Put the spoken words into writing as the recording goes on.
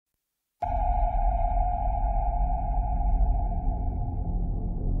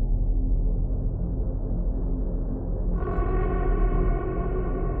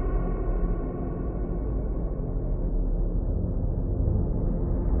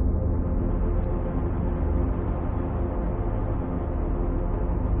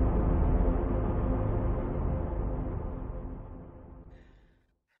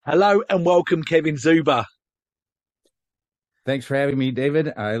Hello and welcome, Kevin Zuber. Thanks for having me,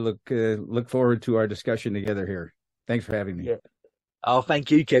 David. I look forward to our discussion together here. Thanks for having me. Yeah. Oh,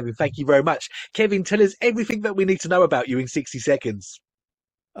 thank you, Kevin. Thank you very much. Kevin, tell us everything that we need to know about you in 60 seconds.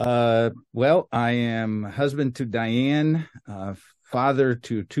 Well, I am husband to Diane, father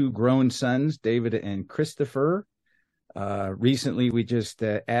to two grown sons, David and Christopher. Recently, we just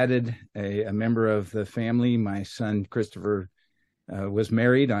added a member of the family. My son, Christopher, was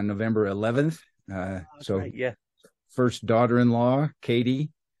married on November 11th. Great, yeah. First daughter-in-law, Katie.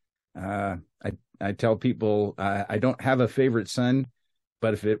 I tell people I don't have a favorite son,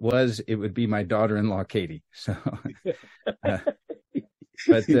 but if it was, it would be my daughter-in-law, Katie. So, I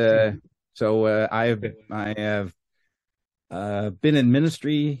have been in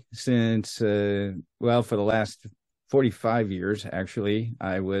ministry since for the last 45 years. Actually,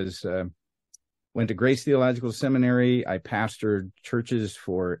 I went to Grace Theological Seminary. I pastored churches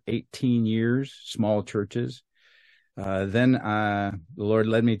for 18 years, small churches. Then the Lord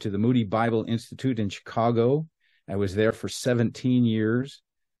led me to the Moody Bible Institute in Chicago. I was there for 17 years.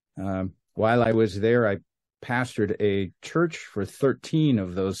 While I was there, I pastored a church for 13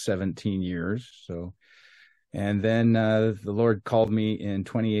 of those 17 years. And then the Lord called me in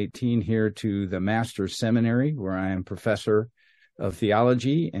 2018 here to the Master's Seminary, where I am professor of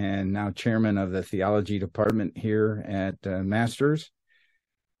theology and now chairman of the theology department here at Master's.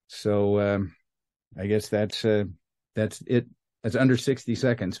 So I guess that's it. It's under 60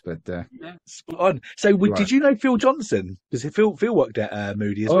 seconds, but yeah, spot on. So, did you know Phil Johnson? Because Phil worked at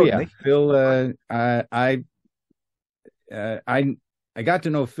Moody as well, yeah. Didn't he? Phil, I got to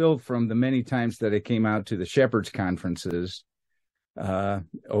know Phil from the many times that I came out to the Shepherds conferences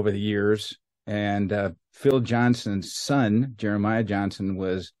over the years, and Phil Johnson's son, Jeremiah Johnson,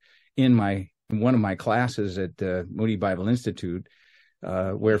 was in one of my classes at Moody Bible Institute,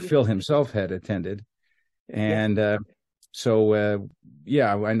 where Phil himself had attended. And I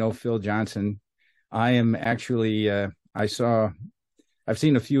know Phil Johnson. I am actually, I've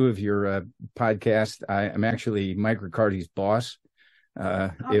seen a few of your podcasts. I'm actually Mike Riccardi's boss.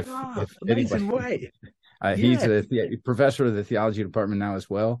 If amazing way. He's a professor of the theology department now as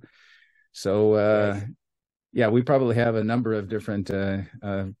well. So, we probably have a number of different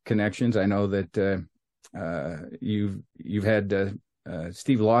connections. I know that you've had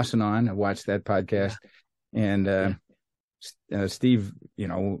Steve Lawson on. I watched that podcast. And Steve,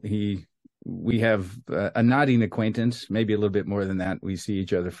 we have a nodding acquaintance, maybe a little bit more than that. We see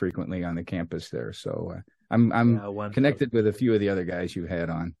each other frequently on the campus there. So I'm connected with a few of the other guys you had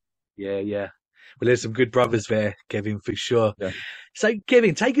on. Yeah. Well, there's some good brothers there, Kevin, for sure. Yeah. So,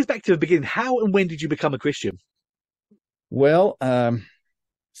 Kevin, take us back to the beginning. How and when did you become a Christian? Well,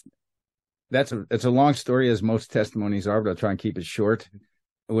 that's a long story, as most testimonies are, but I'll try and keep it short.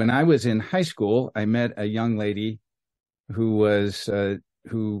 When I was in high school, I met a young lady who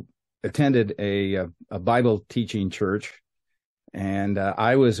attended a Bible teaching church, and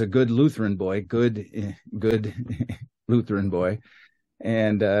I was a good Lutheran boy, good Lutheran boy,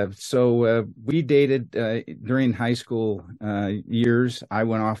 and so we dated during high school years. I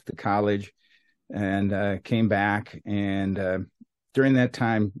went off to college and came back, and during that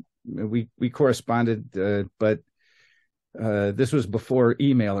time we corresponded, but this was before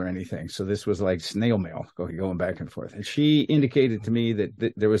email or anything. So this was like snail mail going back and forth. And she indicated to me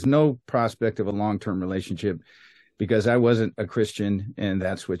that there was no prospect of a long-term relationship because I wasn't a Christian, and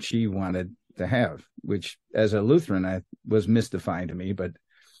that's what she wanted to have, which as a Lutheran, was mystifying to me. But,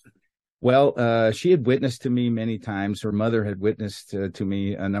 she had witnessed to me many times. Her mother had witnessed to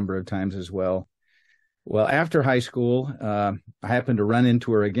me a number of times as well. Well, after high school, I happened to run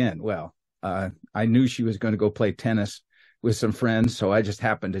into her again. I knew she was going to go play tennis with some friends, so I just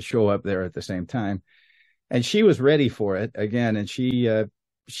happened to show up there at the same time, and she was ready for it again. And she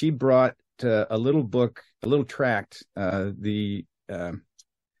brought a little book, a little tract, the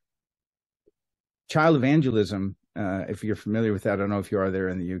Child Evangelism. If you're familiar with that, I don't know if you are there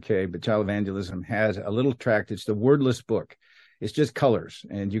in the UK, but Child Evangelism has a little tract. It's the wordless book. It's just colors,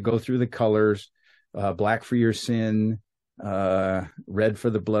 and you go through the colors: black for your sin, red for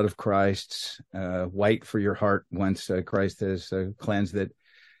the blood of Christ, white for your heart once Christ has cleansed it.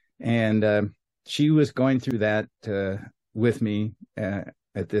 And she was going through that with me at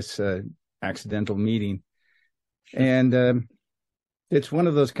this accidental meeting. And it's one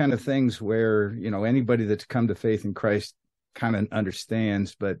of those kind of things where, anybody that's come to faith in Christ kind of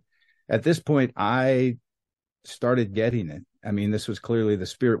understands. But at this point, I started getting it. I mean, this was clearly the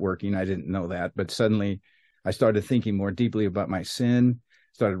Spirit working. I didn't know that, but suddenly I started thinking more deeply about my sin,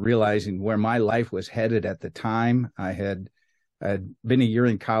 started realizing where my life was headed at the time. I had I'd been a year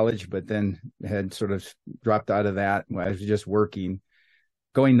in college, but then had sort of dropped out of that. I was just working,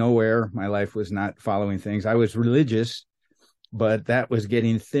 going nowhere. My life was not following things. I was religious, but that was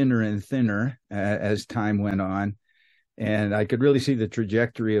getting thinner and thinner as time went on. And I could really see the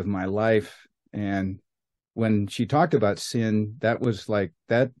trajectory of my life. And when she talked about sin,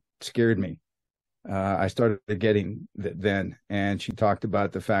 that scared me. I started getting that then. And she talked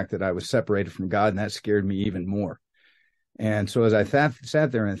about the fact that I was separated from God, and that scared me even more. And so as I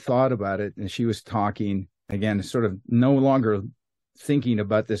sat there and thought about it, and she was talking, again, sort of no longer thinking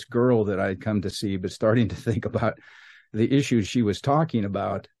about this girl that I'd come to see, but starting to think about the issues she was talking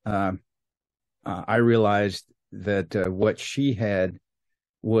about, I realized that what she had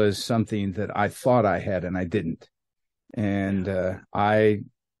was something that I thought I had and I didn't. And I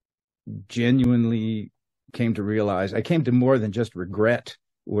genuinely came to realize, I came to more than just regret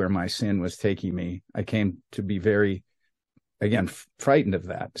where my sin was taking me. I came to be very, again, frightened of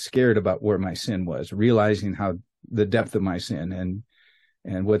that, scared about where my sin was, realizing how the depth of my sin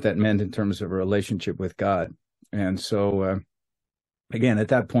and what that meant in terms of a relationship with God. And so, again, at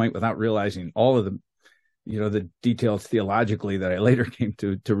that point, without realizing all of the details theologically that I later came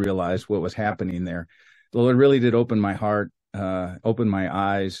to realize what was happening there, the Lord really did open my heart, open my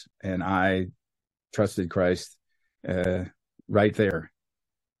eyes, and I trusted Christ right there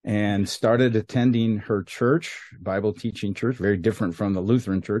and started attending her church, Bible teaching church, very different from the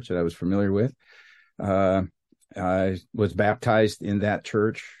Lutheran church that I was familiar with. I was baptized in that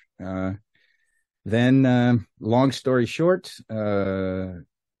church. Then, long story short,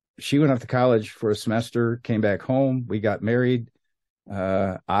 she went off to college for a semester, came back home. We got married.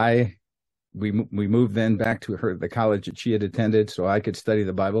 We moved then back to the college that she had attended, so I could study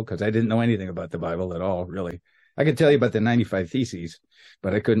the Bible, because I didn't know anything about the Bible at all, really. I could tell you about the 95 Theses,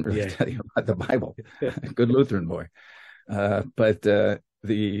 but I couldn't really tell you about the Bible. Good Lutheran boy. So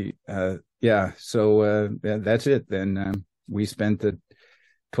that's it. Then we spent the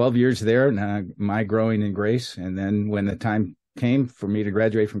 12 years there, my growing in grace. And then when the time came for me to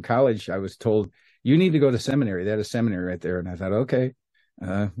graduate from college, I was told, you need to go to seminary. They had a seminary right there. And I thought, okay,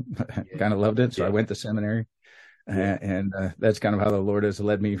 kind of loved it. So I went to seminary. And that's kind of how the Lord has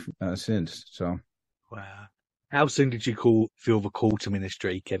led me since. So, wow. How soon did you feel the call to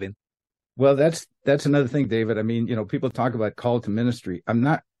ministry, Kevin? Well, that's another thing, David. I mean, people talk about call to ministry. I'm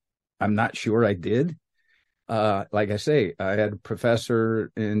not sure I did. Like I say, I had a professor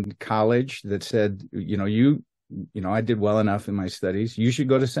in college that said, I did well enough in my studies. You should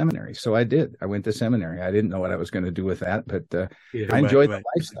go to seminary. So I did. I went to seminary. I didn't know what I was going to do with that, but I enjoyed the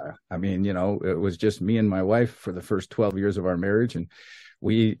lifestyle. I mean, it was just me and my wife for the first 12 years of our marriage. And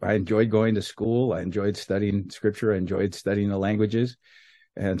I enjoyed going to school. I enjoyed studying scripture. I enjoyed studying the languages.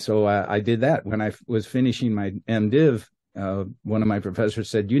 And so I did that. When I was finishing my MDiv, one of my professors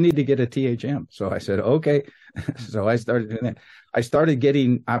said, you need to get a THM. So I said, okay. So I started doing that. I started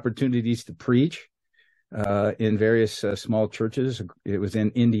getting opportunities to preach in various small churches. It was in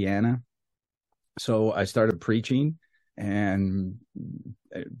Indiana. So I started preaching, and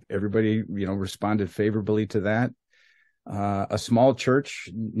everybody, responded favorably to that. A small church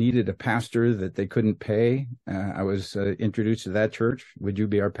needed a pastor that they couldn't pay. I was introduced to that church. Would you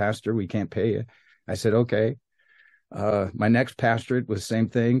be our pastor? We can't pay you. I said, okay. My next pastorate was the same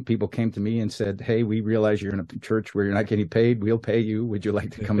thing. People came to me and said, hey, we realize you're in a church where you're not getting paid. We'll pay you. Would you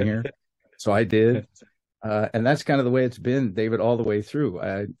like to come here? So I did. And that's kind of the way it's been, David, all the way through.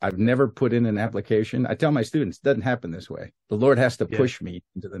 I've never put in an application. I tell my students, it doesn't happen this way. The Lord has to push me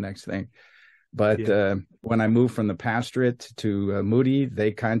into the next thing. But when I moved from the pastorate to Moody,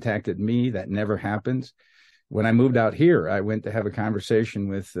 they contacted me. That never happens. When I moved out here, I went to have a conversation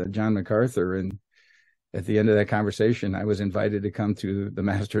with John MacArthur, and at the end of that conversation, I was invited to come to the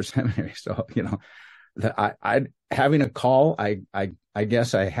Master's Seminary. So, I having a call, I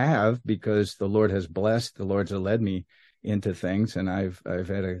guess I have, because the Lord has blessed, the Lord's led me into things, and I've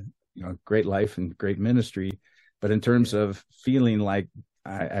had a great life and great ministry. But in terms of feeling like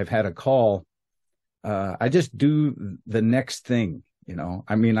I've had a call, I just do the next thing.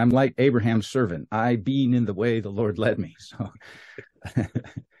 I mean, I'm like Abraham's servant. Being in the way the Lord led me. So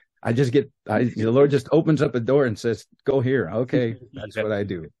the Lord just opens up a door and says, go here. Okay. That's what I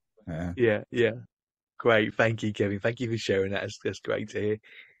do. Yeah. Great. Thank you, Kevin. Thank you for sharing that. That's great to hear.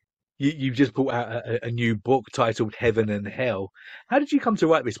 You've just brought out a new book titled Heaven and Hell. How did you come to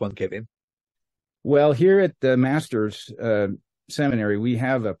write this one, Kevin? Well, here at the Master's Seminary, we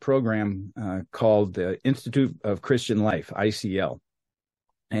have a program called the Institute of Christian Life, ICL.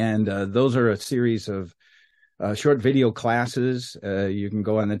 And those are a series of short video classes. You can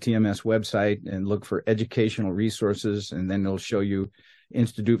go on the TMS website and look for educational resources, and then it'll show you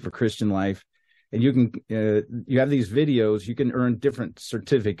Institute for Christian Life. And you can you have these videos. You can earn different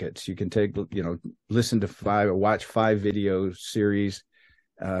certificates. You can take, listen to 5 or watch 5 video series,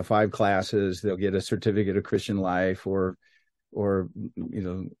 5 classes. They'll get a certificate of Christian life or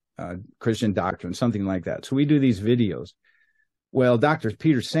Christian doctrine, something like that. So we do these videos. Well, Dr.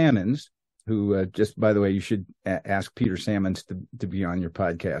 Peter Sammons, who just, by the way, you should ask Peter Sammons to be on your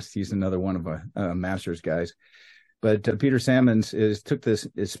podcast. He's another one of our Masters guys. But Peter Sammons is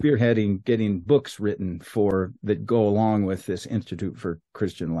spearheading getting books written that go along with this Institute for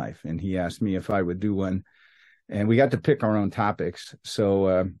Christian Life. And he asked me if I would do one. And we got to pick our own topics.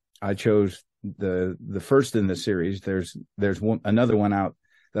 So I chose the first in the series. There's another one out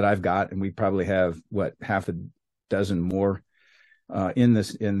that I've got, and we probably have half a dozen more in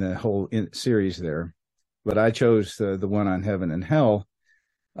the whole series there. But I chose the one on heaven and hell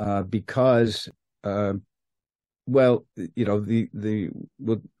because we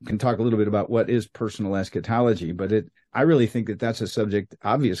can talk a little bit about what is personal eschatology, but I really think that's a subject.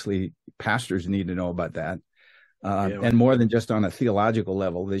 Obviously, pastors need to know about that. And more than just on a theological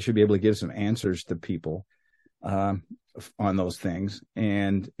level, they should be able to give some answers to people on those things.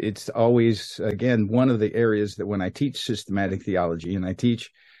 And it's always, again, one of the areas that when I teach systematic theology and I teach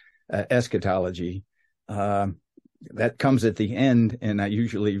eschatology, that comes at the end, and I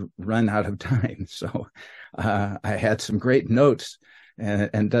usually run out of time. So I had some great notes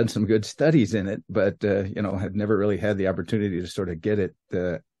and done some good studies in it, but had never really had the opportunity to sort of get it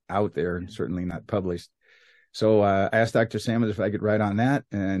out there, and certainly not published. So I asked Dr. Sammons if I could write on that,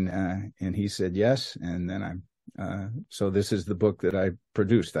 and he said yes. And then so this is the book that I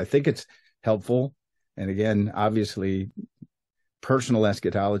produced. I think it's helpful. And again, obviously, personal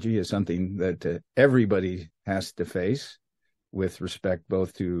eschatology is something that everybody has to face with respect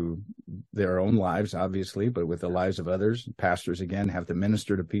both to their own lives, obviously, but with the lives of others. Pastors, again, have to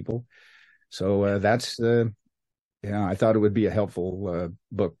minister to people. So I thought it would be a helpful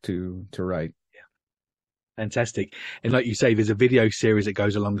book to write. Fantastic. And like you say, there's a video series that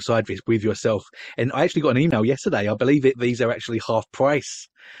goes alongside this with yourself. And I actually got an email yesterday. I believe these are actually half price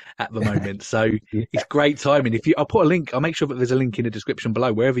at the moment. So It's great timing. I'll put a link, I'll make sure that there's a link in the description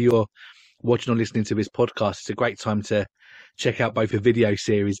below. Wherever you're watching or listening to this podcast, it's a great time to check out both the video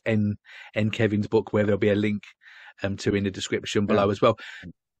series and Kevin's book, where there'll be a link to in the description below as well.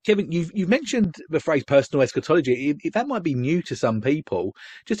 Kevin, you've mentioned the phrase personal eschatology. If that might be new to some people,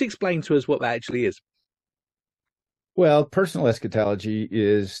 just explain to us what that actually is. Well, personal eschatology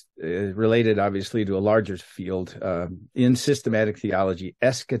is related, obviously, to a larger field. In systematic theology,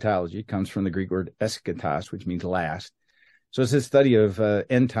 eschatology comes from the Greek word eschatos, which means last. So it's a study of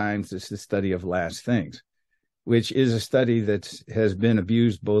end times. It's the study of last things, which is a study that has been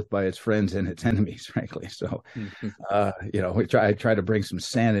abused both by its friends and its enemies, frankly. So, we try to bring some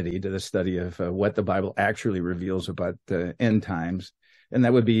sanity to the study of what the Bible actually reveals about end times. And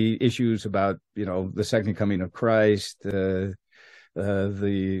that would be issues about, the second coming of Christ, the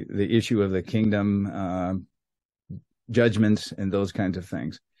issue of the kingdom, judgments, and those kinds of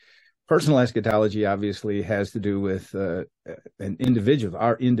things. Personal eschatology obviously has to do with our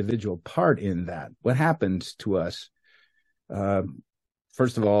individual part in that. What happens to us?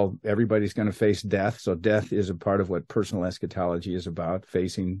 First of all, everybody's going to face death. So death is a part of what personal eschatology is about,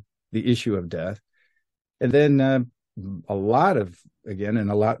 facing the issue of death. And then a lot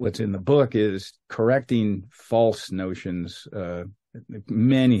what's in the book is correcting false notions.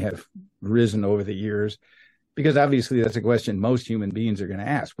 Many have risen over the years, because obviously that's a question most human beings are going to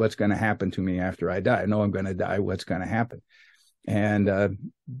ask. What's going to happen to me after I die? I know I'm going to die. What's going to happen? And,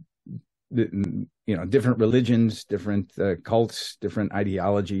 different religions, different cults, different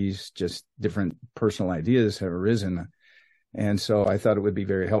ideologies, just different personal ideas have arisen. And so I thought it would be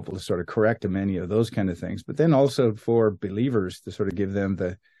very helpful to sort of correct many of those kind of things, but then also for believers to sort of give them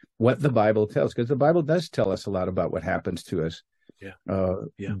what the Bible tells, because the Bible does tell us a lot about what happens to us.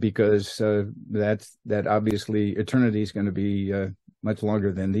 Because that obviously eternity is going to be much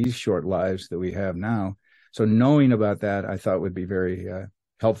longer than these short lives that we have now. So knowing about that, I thought would be very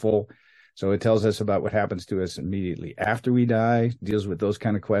helpful. So it tells us about what happens to us immediately after we die, deals with those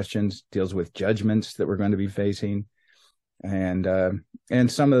kind of questions, deals with judgments that we're going to be facing. And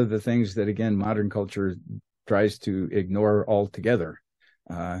some of the things that, again, modern culture tries to ignore altogether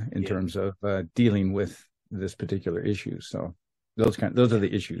in terms of dealing with this particular issue. So those are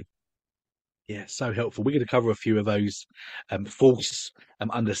the issues. Yeah, so helpful. We're going to cover a few of those false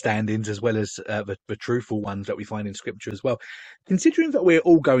understandings, as well as the truthful ones that we find in Scripture as well. Considering that we're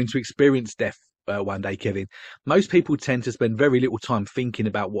all going to experience death one day, Kevin. Most people tend to spend very little time thinking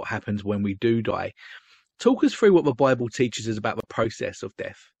about what happens when we do die. Talk us through what the Bible teaches us about the process of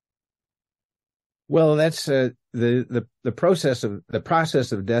death. Well, that's the process of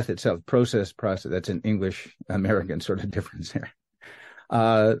death itself. Process. That's an English American sort of difference there.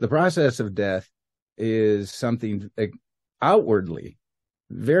 The process of death is something outwardly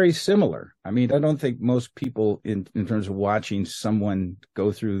very similar. I mean, I don't think most people in terms of watching someone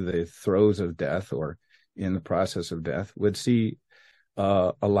go through the throes of death or in the process of death would see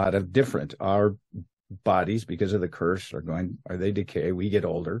a lot of different. Our bodies, because of the curse, they decay. We get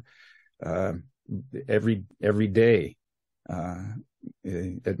older every day.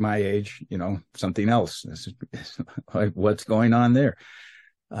 At my age, something else. Like, what's going on there?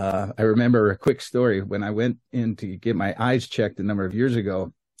 I remember a quick story when I went in to get my eyes checked a number of years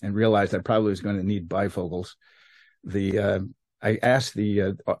ago and realized I probably was going to need bifocals. I asked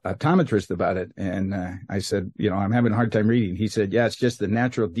the optometrist about it, and I said, I'm having a hard time reading. He said, yeah, it's just the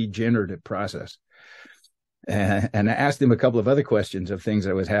natural degenerative process. And I asked him a couple of other questions of things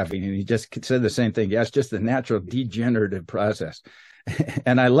that was happening, and he just said the same thing. Yeah, it's just the natural degenerative process.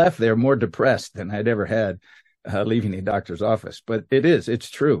 And I left there more depressed than I'd ever had leaving the doctor's office. But it's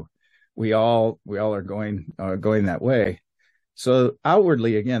true. We all are going that way. So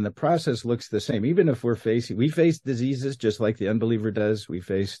outwardly, again, the process looks the same. Even if we face diseases just like the unbeliever does. We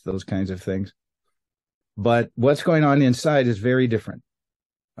face those kinds of things. But what's going on inside is very different.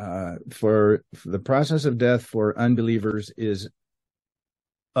 For the process of death for unbelievers is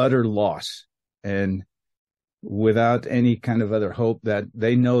utter loss, and without any kind of other hope. That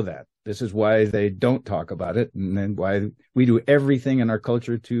they know that. This is why they don't talk about it, and then why we do everything in our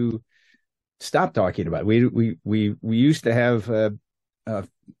culture to stop talking about it. We used to have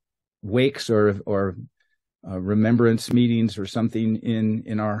wakes or remembrance meetings or something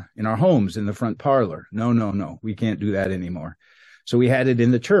in our homes in the front parlor. No, we can't do that anymore. So we had it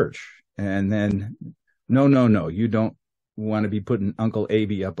in the church, and then no, you don't want to be putting Uncle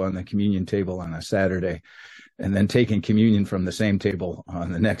Aby up on the communion table on a Saturday and then taking communion from the same table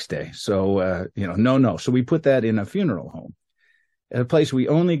on the next day. So, no. So we put that in a funeral home, a place we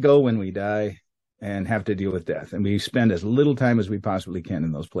only go when we die and have to deal with death. And we spend as little time as we possibly can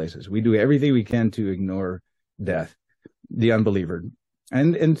in those places. We do everything we can to ignore death, the unbeliever,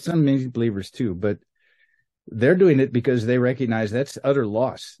 and some believers too, but they're doing it because they recognize that's utter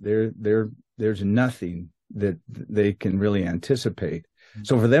loss. There's nothing that they can really anticipate.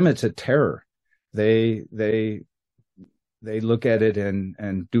 So for them, it's a terror. They look at it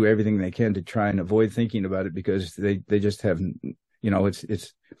and do everything they can to try and avoid thinking about it, because they just haven't,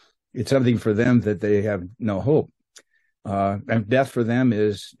 it's something for them that they have no hope. And death for them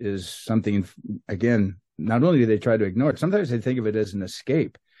is something, again, not only do they try to ignore it, sometimes they think of it as an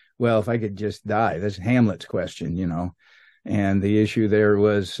escape. Well, if I could just die, that's Hamlet's question, and the issue there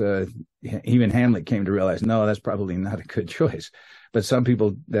was even Hamlet came to realize, no, that's probably not a good choice. But some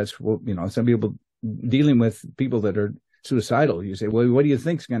people, some people dealing with people that are suicidal, you say, well, what do you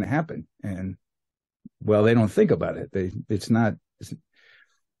think is going to happen? And well, they don't think about it. It's not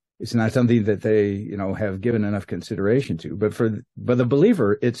something that they, have given enough consideration to. But for the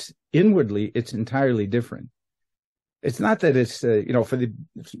believer, it's inwardly, it's entirely different. It's not that it's, for the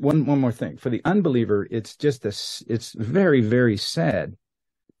one more thing, for the unbeliever, it's just it's very, very sad,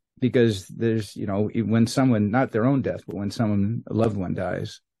 because there's, when someone, not their own death, but when a loved one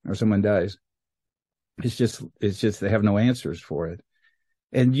dies or someone dies, it's just they have no answers for it.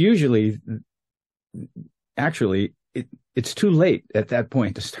 And usually, actually, it's too late at that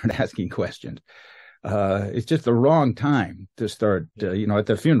point to start asking questions. It's just the wrong time to start, at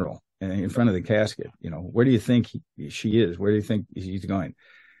the funeral, in front of the casket. Where do you think she is? Where do you think she's going?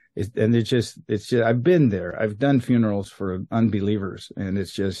 It's just, I've been there. I've done funerals for unbelievers, and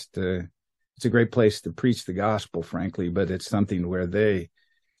it's just, it's a great place to preach the gospel, frankly, but it's something where they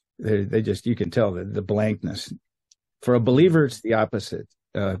just, you can tell the blankness. For a believer, it's the opposite.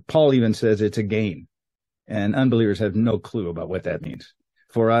 Paul even says it's a game, and unbelievers have no clue about what that means.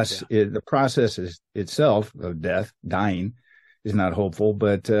 For us, the process itself of death, dying, is not hopeful,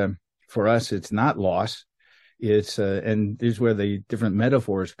 but for us, it's not loss. It's and here's where the different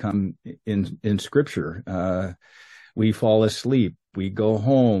metaphors come in Scripture. We fall asleep, we go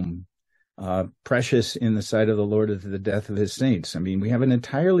home. Precious in the sight of the Lord is the death of his saints. I mean, we have an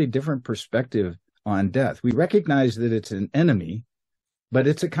entirely different perspective on death. We recognize that it's an enemy, but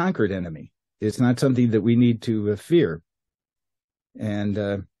it's a conquered enemy. It's not something that we need to fear.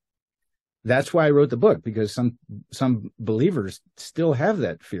 And that's why I wrote the book, because some believers still have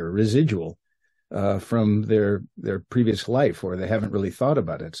that fear, residual. from their previous life, or they haven't really thought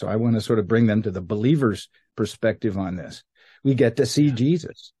about it. So I want to sort of bring them to the believer's perspective on this. We get to see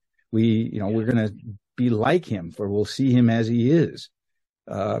Jesus. We're going to be like him, for we'll see him as he is.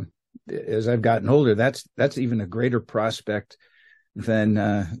 As I've gotten older, that's even a greater prospect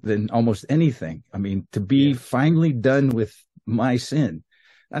than almost anything. I mean, to be finally done with my sin,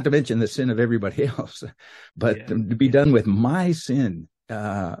 not to mention the sin of everybody else, but to be done with my sin.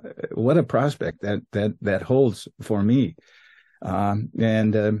 What a prospect that holds for me, and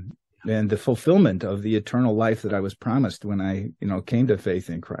the fulfillment of the eternal life that I was promised when I came to faith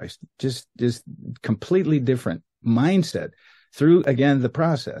in Christ. Just completely different mindset through, again, the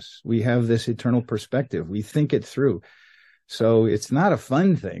process. We have this eternal perspective. We think it through. So it's not a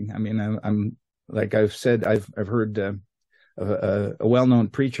fun thing. I mean, I'm like I've said, I've heard a well-known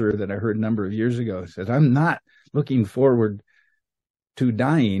preacher that I heard a number of years ago said, "I'm not looking forward to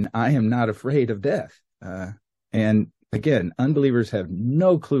dying. I am not afraid of death." And again, unbelievers have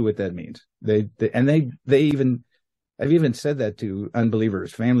no clue what that means. They even, I've even said that to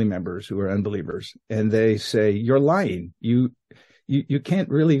unbelievers, family members who are unbelievers, and they say, "You're lying. You can't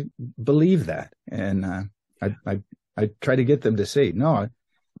really believe that." And I try to get them to say, "No,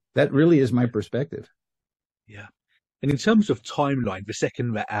 that really is my perspective." Yeah. And in terms of timeline, the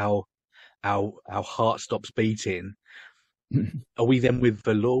second that our heart stops beating, are we then with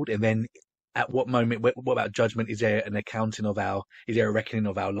the Lord? And then at what moment, what about judgment? Is there an accounting of is there a reckoning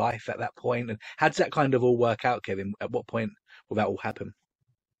of our life at that point? And how does that kind of all work out, Kevin? At what point will that all happen?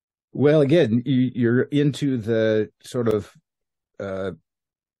 Well, again, you're into the sort of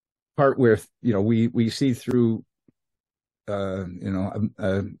part where, we see through,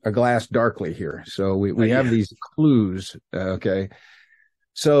 a glass darkly here. So we have these clues. Okay.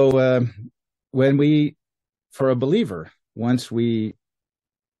 So for a believer, once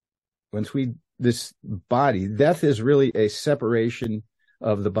this body, death is really a separation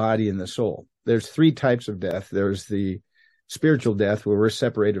of the body and the soul. There's three types of death. There's the spiritual death, where we're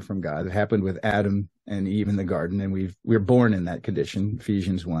separated from God. It happened with Adam and Eve in the garden, and we're born in that condition,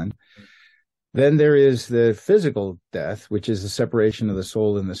 Ephesians 1. Then there is the physical death, which is the separation of the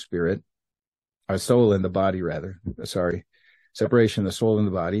soul and the spirit, our soul and the body, rather. Sorry, separation of the soul and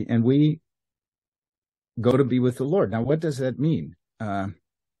the body, and we go to be with the Lord. Now, what does that mean?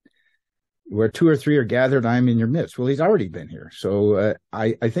 Where two or three are gathered, I'm in your midst. Well, he's already been here. So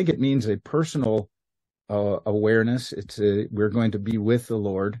I think it means a personal awareness. We're going to be with the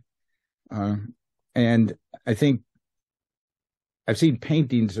Lord. And I think I've seen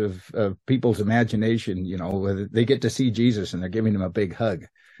paintings of people's imagination, where they get to see Jesus and they're giving him a big hug.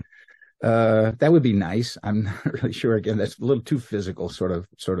 That would be nice. I'm not really sure. Again, that's a little too physical sort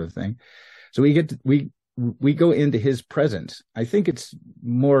of thing. So we go into his presence. I think it's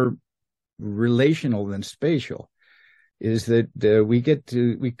more relational than spatial, is that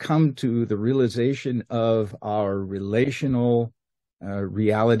we come to the realization of our relational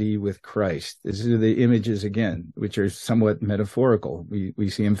reality with Christ. These are the images, again, which are somewhat metaphorical.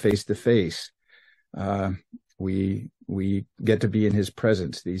 We see him face to face. We get to be in his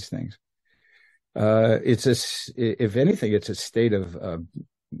presence, these things. If anything, it's a state of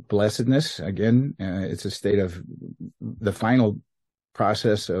blessedness. Again, it's a state of the final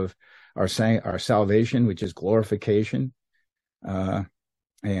process of our salvation, which is glorification. And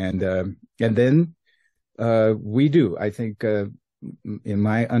then we do, I think, in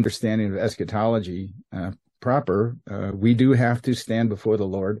my understanding of eschatology proper, we do have to stand before the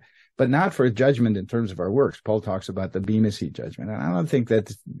Lord, but not for judgment in terms of our works. Paul talks about the Bema Seat judgment. And I don't think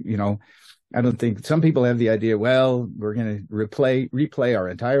that, I don't think some people have the idea, well, we're going to replay our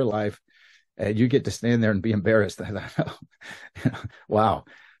entire life, and you get to stand there and be embarrassed. I thought, wow.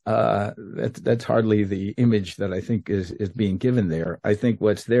 That's hardly the image that I think is being given there. I think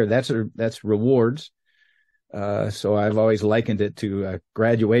what's there, that's rewards. So I've always likened it to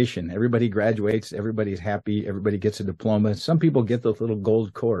graduation. Everybody graduates, everybody's happy, everybody gets a diploma. Some people get those little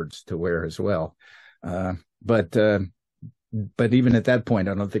gold cords to wear as well. But even at that point,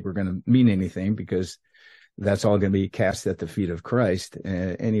 I don't think we're going to mean anything, because that's all going to be cast at the feet of Christ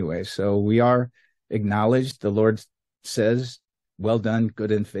anyway. So we are acknowledged. The Lord says, "Well done,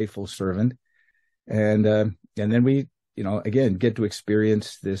 good and faithful servant." And then we, again, get to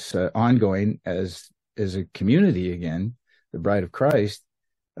experience this ongoing as a community again, the bride of Christ,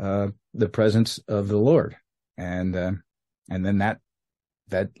 the presence of the Lord. And then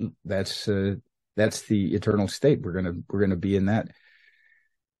that's the eternal state. We're gonna be in that.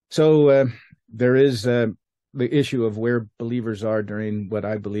 So there is the issue of where believers are during what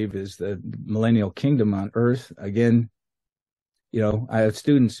I believe is the millennial kingdom on earth. Again, I have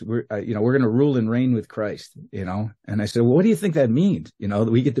students, we're going to rule and reign with Christ, and I said, well, what do you think that means? That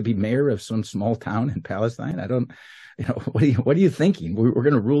we get to be mayor of some small town in Palestine? I don't, what are you thinking? We're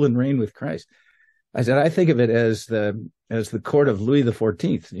going to rule and reign with Christ. I said, I think of it as the court of Louis the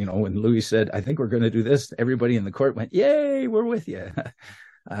 14th. When Louis said, I think we're going to do this, everybody in the court went, yay, we're with you.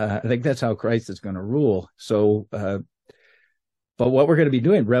 I think that's how Christ is going to rule. So, but what we're going to be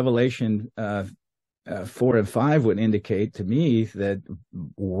doing, Revelation 4 and 5 would indicate to me that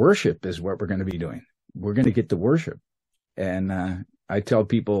worship is what we're going to be doing. We're going to get to worship. And I tell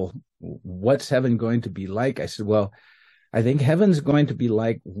people, what's heaven going to be like? I said, well, I think heaven's going to be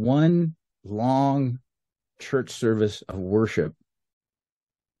like one long church service of worship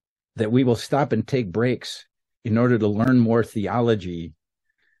that we will stop and take breaks in order to learn more theology.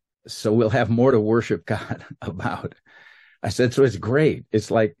 So we'll have more to worship God about. I said, so it's great.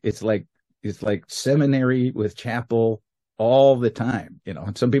 It's like seminary with chapel all the time,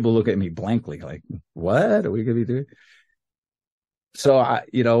 and some people look at me blankly like, what are we going to be doing? So I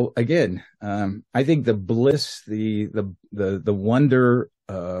think the bliss, the wonder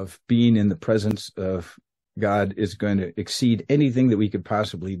of being in the presence of God is going to exceed anything that we could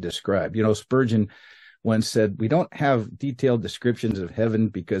possibly describe. Spurgeon once said, we don't have detailed descriptions of heaven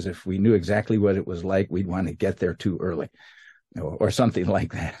because if we knew exactly what it was like, we'd want to get there too early, or something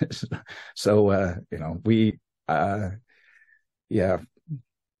like that. So, for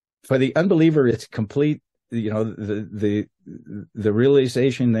the unbeliever, it's complete. The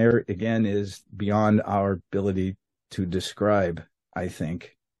realization there again is beyond our ability to describe. I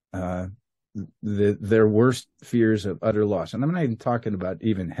think their worst fears of utter loss, and I'm not even talking about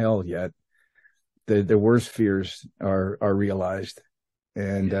even hell yet. The worst fears are realized,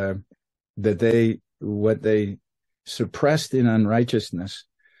 and that what they suppressed in unrighteousness,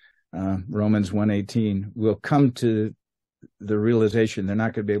 Romans 1:18, will come to the realization they're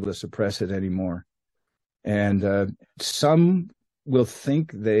not going to be able to suppress it anymore. And some will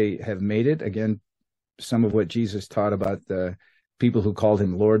think they have made it. Again, some of what Jesus taught about the people who called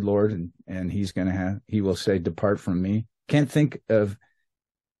him Lord, Lord, and he will say, depart from me. Can't think of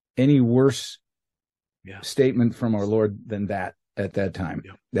any worse statement from our Lord than that at that time.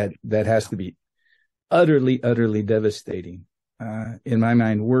 That has to be utterly, utterly devastating. In my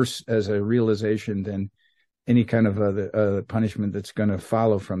mind, worse as a realization than any kind of punishment that's going to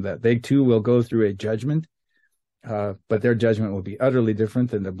follow from that. They too will go through a judgment, but their judgment will be utterly different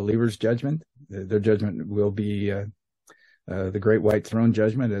than the believer's judgment. Their judgment will be the great white throne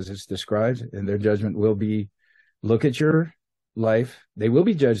judgment, as it's described, and their judgment will be, look at your life. They will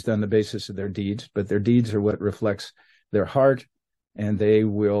be judged on the basis of their deeds, but their deeds are what reflects their heart, and they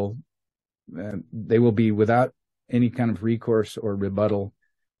will be without any kind of recourse or rebuttal.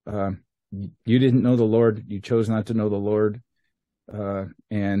 You didn't know the Lord. You chose not to know the Lord.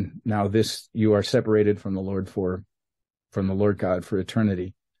 And now you are separated from the Lord God for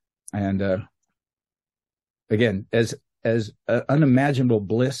eternity. And again, as unimaginable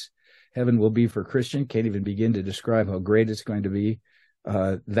bliss heaven will be for Christian, can't even begin to describe how great it's going to be.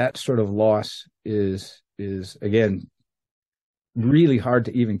 That sort of loss is again really hard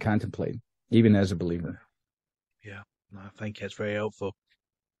to even contemplate, even as a believer. Yeah, no, thank you. That's very helpful.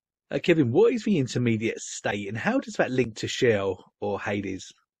 Kevin, what is the intermediate state, and how does that link to Sheol or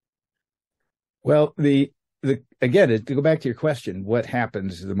Hades? Well, again, to go back to your question, what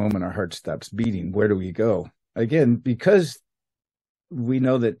happens the moment our heart stops beating? Where do we go? Again, because we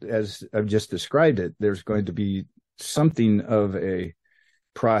know that, as I've just described it, there's going to be something of a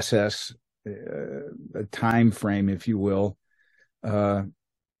process, a time frame, if you will, that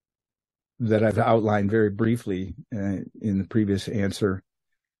I've outlined very briefly in the previous answer.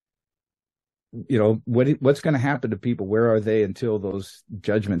 What's going to happen to people? Where are they until those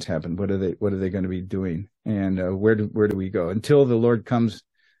judgments happen? What are they going to be doing? And where do we go until the Lord comes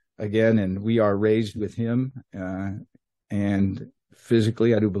again and we are raised with him? And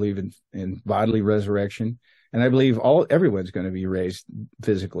physically, I do believe in bodily resurrection, and I believe everyone's going to be raised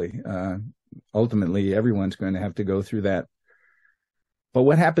physically. Ultimately, everyone's going to have to go through that. But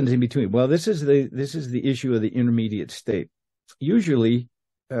what happens in between? Well, this is the issue of the intermediate state. Usually,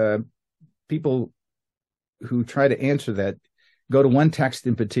 people who try to answer that go to one text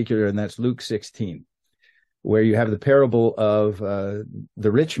in particular, and that's Luke 16, where you have the parable of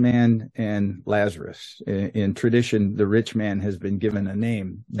the rich man and Lazarus. In tradition, the rich man has been given a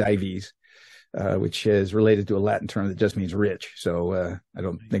name, Dives, which is related to a Latin term that just means rich. So I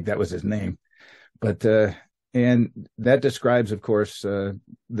don't think that was his name. But and that describes, of course,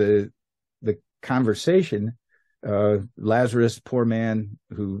 the conversation. Lazarus, poor man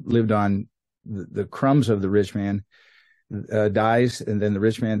who lived on the crumbs of the rich man, dies, and then the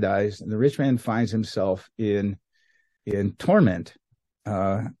rich man dies, and the rich man finds himself in torment,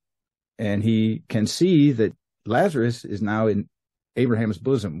 and he can see that Lazarus is now in Abraham's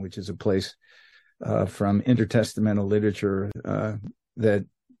bosom, which is a place from intertestamental literature that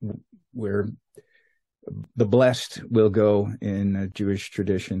where the blessed will go in Jewish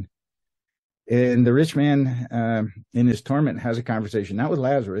tradition. And the rich man, in his torment, has a conversation, not with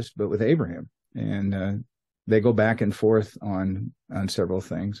Lazarus, but with Abraham. And they go back and forth on several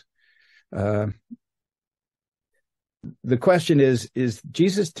things. The question is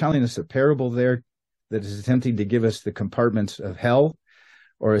Jesus telling us a parable there that is attempting to give us the compartments of hell,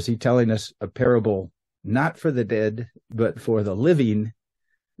 or is he telling us a parable not for the dead, but for the living,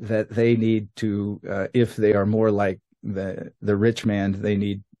 that they need to, if they are more like the rich man, they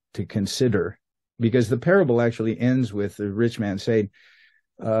need to consider? Because the parable actually ends with the rich man saying,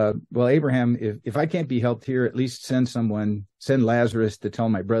 well, Abraham, if I can't be helped here, at least send Lazarus to tell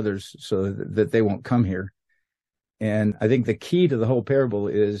my brothers so that they won't come here. And I think the key to the whole parable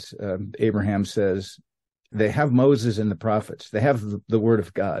is Abraham says, they have Moses and the prophets. They have the word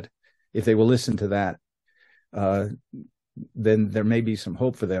of God. If they will listen to that, then there may be some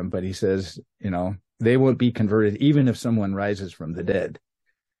hope for them. But he says, they won't be converted even if someone rises from the dead.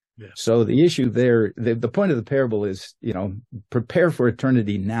 Yeah. So the issue there, the point of the parable is, prepare for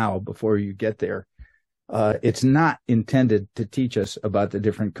eternity now before you get there. It's not intended to teach us about the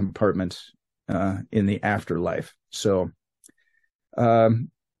different compartments in the afterlife. So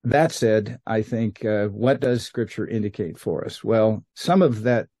that said, I think what does Scripture indicate for us? Well, some of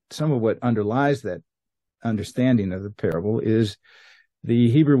what underlies that understanding of the parable is the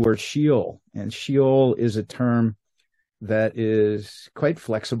Hebrew word Sheol, and Sheol is a term that is quite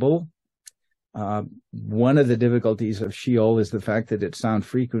flexible. One of the difficulties of Sheol is the fact that it's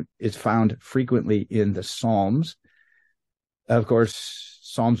found frequently in the Psalms. Of course,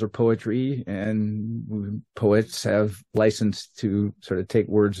 Psalms are poetry, and poets have license to sort of take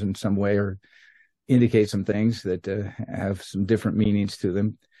words in some way or indicate some things that have some different meanings to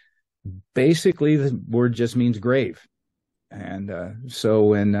them. Basically, the word just means grave. And so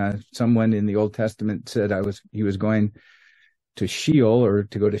when someone in the Old Testament said he was going to Sheol, or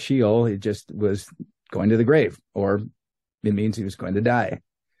to go to Sheol, it just was going to the grave, or it means he was going to die.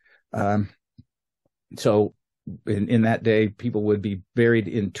 So in that day, people would be buried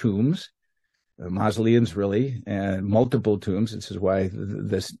in tombs, mausoleums really, and multiple tombs. This is why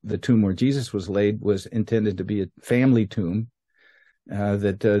the tomb where Jesus was laid was intended to be a family tomb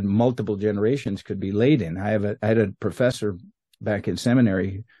that multiple generations could be laid in. I had a professor back in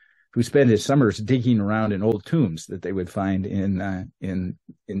seminary who spent his summers digging around in old tombs that they would find in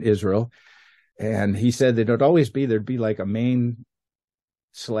Israel, and he said that there'd be like a main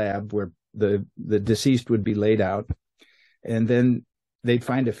slab where the deceased would be laid out, and then they'd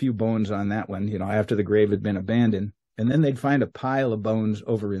find a few bones on that one, after the grave had been abandoned, and then they'd find a pile of bones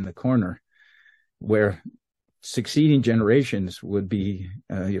over in the corner where succeeding generations would be,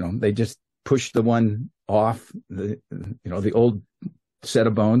 they just push the one off the old set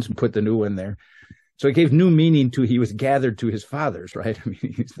of bones and put the new one there. So it gave new meaning to he was gathered to his fathers, right? I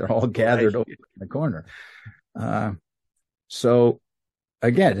mean, they're all gathered over in the corner. So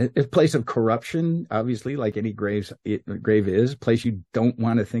again, a place of corruption, obviously, like any grave is, a place you don't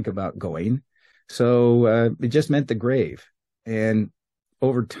want to think about going. So it just meant the grave. And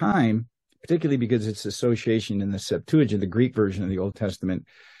over time, particularly because its association in the Septuagint, the Greek version of the Old Testament,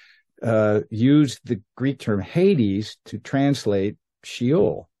 used the Greek term Hades to translate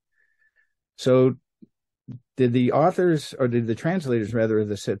Sheol. So did the authors, or did the translators rather, of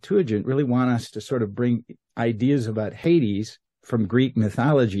the Septuagint really want us to sort of bring ideas about Hades from Greek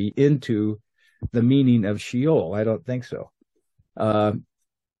mythology into the meaning of Sheol? I don't think so.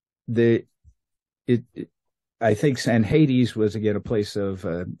 I think, and Hades was again a place of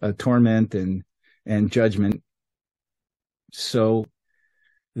torment and judgment. So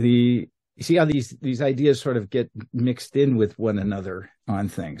you see how these ideas sort of get mixed in with one another on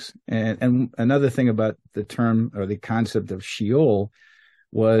things. And another thing about the term or the concept of Sheol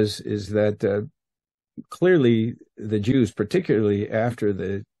is that clearly the Jews, particularly after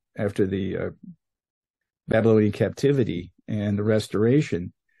the Babylonian captivity and the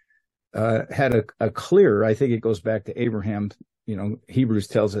restoration, had a clear, I think it goes back to Abraham. Hebrews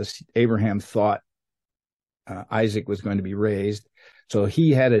tells us Abraham thought Isaac was going to be raised. So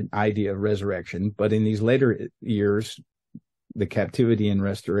he had an idea of resurrection. But in these later years, the captivity and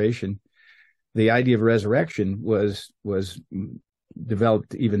restoration, the idea of resurrection was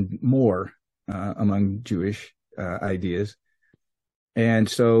developed even more among Jewish ideas. And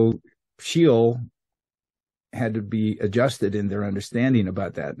so Sheol had to be adjusted in their understanding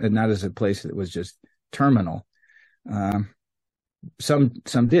about that, and not as a place that was just terminal. Some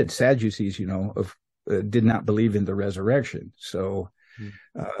did. Sadducees, did not believe in the resurrection. So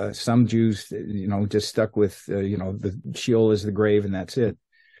some Jews, just stuck with, the Sheol is the grave and that's it.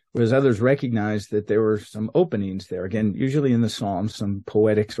 Whereas others recognized that there were some openings there. Again, usually in the Psalms, some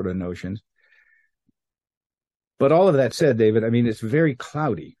poetic sort of notions. But all of that said, David, it's very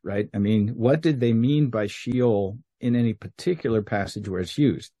cloudy, right? What did they mean by Sheol in any particular passage where it's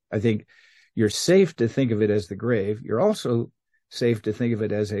used? I think you're safe to think of it as the grave. You're also safe to think of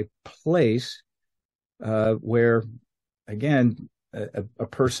it as a place where, again, a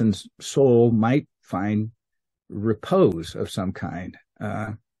person's soul might find repose of some kind.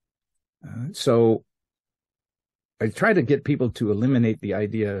 So I try to get people to eliminate the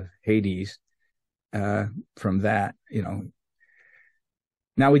idea of Hades from that,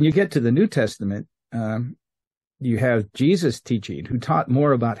 Now, when you get to the New Testament, you have Jesus teaching, who taught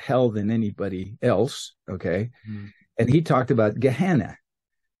more about hell than anybody else, okay? And he talked about Gehenna.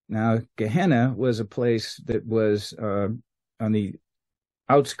 Now, Gehenna was a place that was on the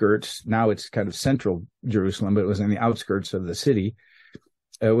outskirts. Now it's kind of central Jerusalem, but it was on the outskirts of the city.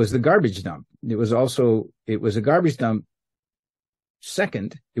 It was the garbage dump. It was a garbage dump.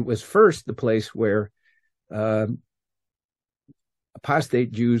 Second, it was first the place where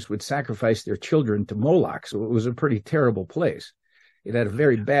apostate Jews would sacrifice their children to Moloch. So it was a pretty terrible place. It had a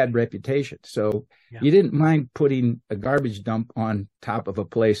very bad reputation. So you didn't mind putting a garbage dump on top of a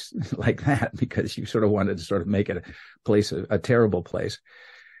place like that, because you sort of wanted to sort of make it a place, a terrible place.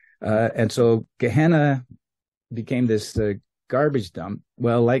 And so Gehenna became this garbage dump.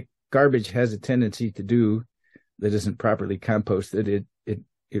 Well, like garbage has a tendency to do that isn't properly composted,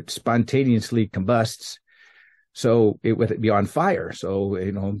 it spontaneously combusts. So it would be on fire. So,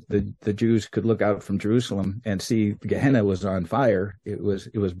 the Jews could look out from Jerusalem and see Gehenna was on fire. It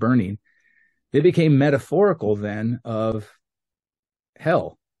was burning. It became metaphorical then of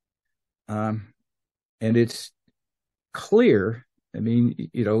hell. And it's clear.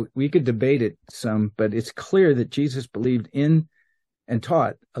 We could debate it some, but it's clear that Jesus believed in and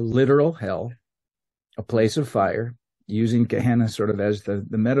taught a literal hell, a place of fire, using Gehenna sort of as the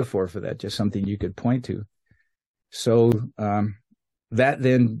metaphor for that, just something you could point to. So that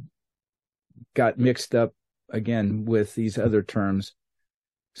then got mixed up again with these other terms.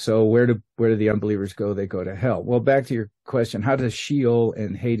 So where do the unbelievers go? They go to hell. Well, back to your question, how does Sheol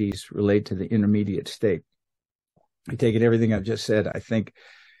and Hades relate to the intermediate state? I take it everything I've just said. I think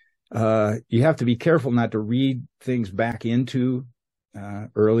you have to be careful not to read things back into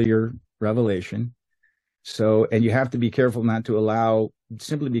earlier revelation. So, and you have to be careful not to allow,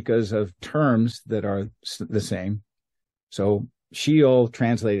 simply because of terms that are the same. So Sheol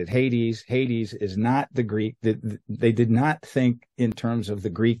translated Hades. Hades is not the Greek. They did not think in terms of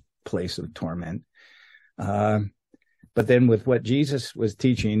the Greek place of torment. But then with what Jesus was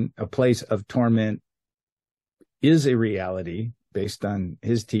teaching, a place of torment is a reality based on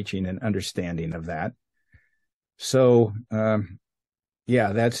his teaching and understanding of that. So,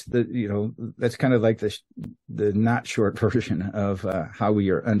 that's that's kind of like the not short version of how we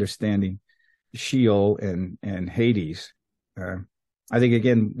are understanding Sheol and Hades. I think,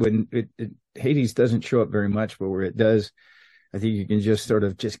 again, when Hades doesn't show up very much, but where it does, I think you can just sort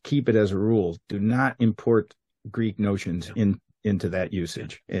of just keep it as a rule. Do not import Greek notions into that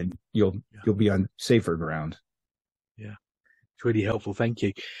usage, and you'll be on safer ground. Yeah, it's really helpful. Thank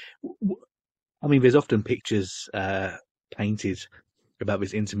you. There's often pictures painted about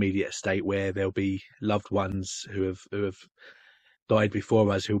this intermediate state where there'll be loved ones who have died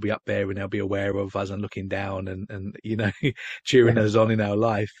before us, who'll be up there and they'll be aware of us and looking down and cheering us on in our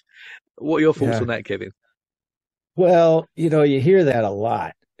life. What are your thoughts on that, Kevin? Well, you hear that a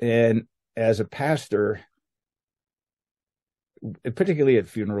lot. And as a pastor, particularly at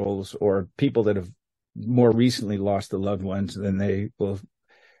funerals or people that have more recently lost the loved ones, then they will,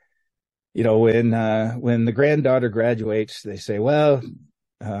 when the granddaughter graduates, they say, well,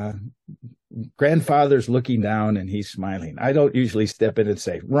 grandfather's looking down and he's smiling. I don't usually step in and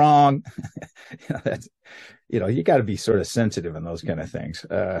say, wrong. That's, you got to be sort of sensitive in those kind of things.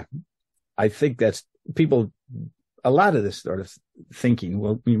 I think that's people, a lot of this sort of thinking,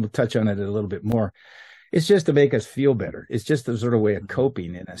 we'll touch on it a little bit more. It's just to make us feel better. It's just a sort of way of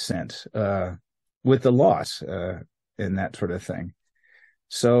coping, in a sense, with the loss and that sort of thing.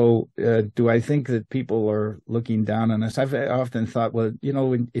 So do I think that people are looking down on us? I've often thought, well,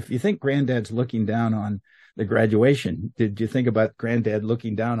 if you think granddad's looking down on the graduation. Did you think about Granddad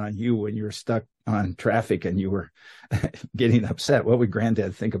looking down on you when you were stuck on traffic and you were getting upset? What would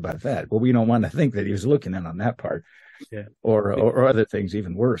Granddad think about that? Well, we don't want to think that he was looking in on that part, Yeah. or other things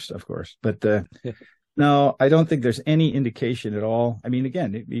even worse, of course. But no, I don't think there's any indication at all. I mean,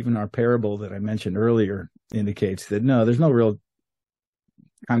 again, even our parable that I mentioned earlier indicates that no, there's no real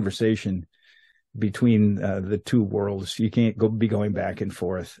conversation between the two worlds. You can't be going back and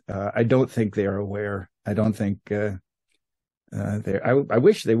forth. I don't think they are aware. I don't think I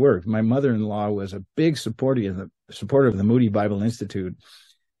wish they were. My mother-in-law was a big supporter of the Moody Bible Institute,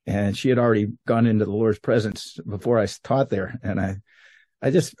 and she had already gone into the Lord's presence before I taught there. And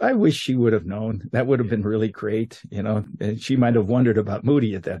I wish she would have known. That would have been really great, you know. And she might have wondered about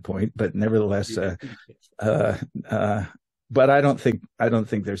Moody at that point, but nevertheless, but I don't think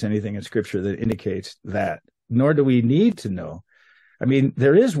there's anything in Scripture that indicates that. Nor do we need to know. I mean,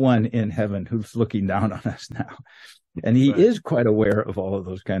 there is one in heaven who's looking down on us now, and he is quite aware of all of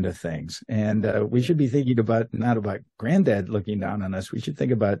those kind of things. And we should be thinking about not about Granddad looking down on us. We should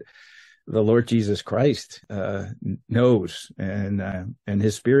think about the Lord Jesus Christ knows, and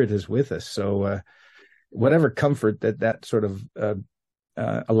His Spirit is with us. So whatever comfort that sort of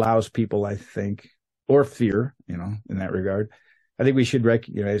allows people, I think, or fear, you know, in that regard, I think we should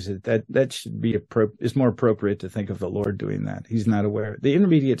recognize that should be it's more appropriate to think of the Lord doing that. He's not aware. The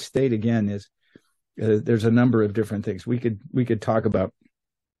intermediate state, again, is there's a number of different things we could talk about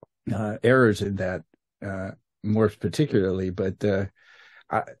errors in that more particularly, but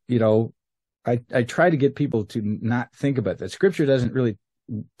I try to get people to not think about that. Scripture doesn't really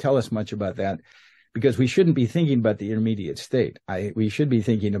tell us much about that, because we shouldn't be thinking about the intermediate state. We should be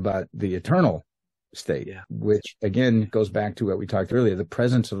thinking about the eternal state, which again goes back to what we talked earlier, the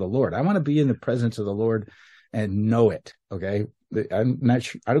presence of the Lord. I want to be in the presence of the Lord and know it. Okay. I'm not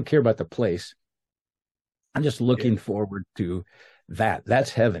sure, I don't care about the place. I'm just looking forward to that.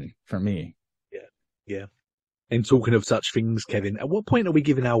 That's heaven for me. Yeah. And talking of such things, Kevin, at what point are we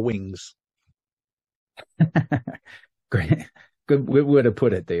giving our wings? Great. Good way to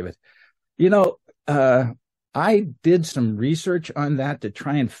put it, David. You know, I did some research on that to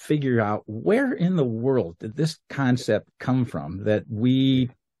try and figure out where in the world did this concept come from, that we,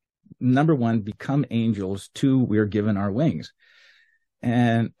 number one, become angels, two, we're given our wings.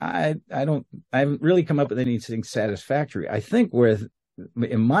 And I haven't really come up with anything satisfactory. I think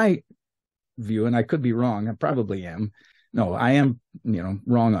in my view, and I could be wrong, I probably am. No, I am,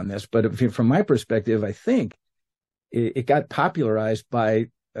 wrong on this. But from my perspective, I think it got popularized by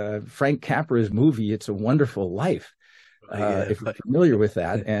Frank Capra's movie, It's a Wonderful Life. If you're familiar with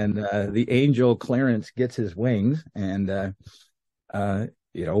that, and the angel Clarence gets his wings, and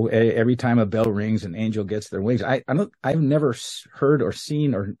every time a bell rings, an angel gets their wings. I've never heard or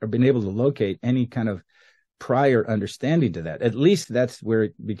seen or been able to locate any kind of prior understanding to that. At least that's where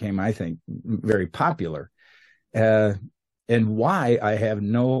it became, I think, very popular. And why, I have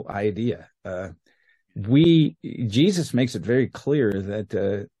no idea. Jesus makes it very clear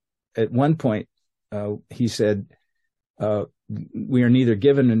that at one point he said, we are neither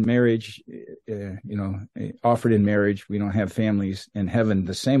given in marriage, offered in marriage. We don't have families in heaven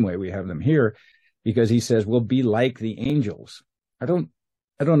the same way we have them here, because he says we'll be like the angels. I don't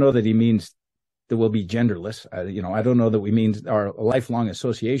know that he means that we'll be genderless. I don't know that we mean our lifelong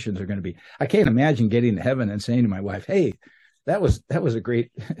associations are going to be. I can't imagine getting to heaven and saying to my wife, "Hey, that was a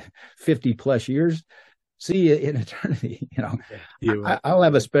great 50 plus years. See you in eternity." I'll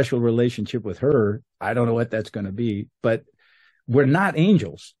have a special relationship with her. I don't know what that's going to be, but we're not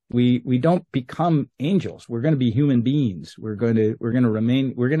angels. We don't become angels. We're going to be human beings. We're going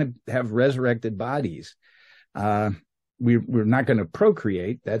to have resurrected bodies. We're not going to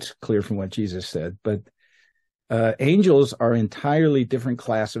procreate. That's clear from what Jesus said. But angels are entirely different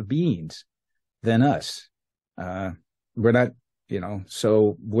class of beings than us. We're not,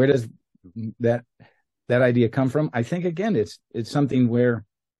 so where does that idea come from? I think, again, it's something where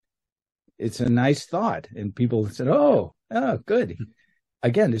it's a nice thought, and people said, oh, good.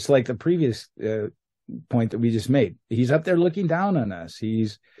 Again, it's like the previous point that we just made. He's up there looking down on us.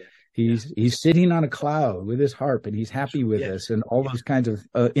 He's sitting on a cloud with his harp, and he's happy with us, and all those kinds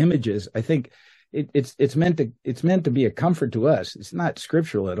of images. I think it's meant to be a comfort to us. It's not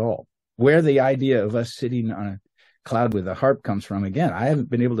scriptural at all. Where the idea of us sitting on a cloud with a harp comes from, again, I haven't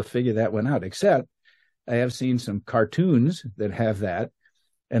been able to figure that one out, except I have seen some cartoons that have that,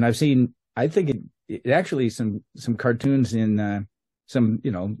 and I've seen, I think it actually some cartoons in some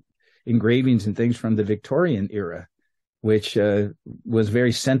engravings and things from the Victorian era which was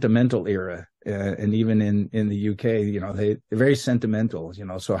very sentimental era. And even in the UK, they're very sentimental,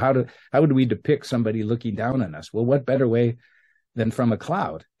 so how would we depict somebody looking down on us? Well, what better way than from a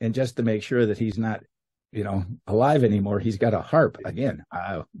cloud? And just to make sure that he's not, alive anymore, he's got a harp again.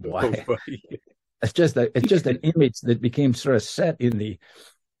 Why? It's just an image that became sort of set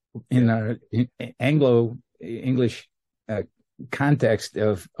in our Anglo English context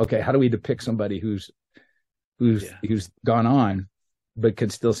of, okay, how do we depict somebody who's gone on but can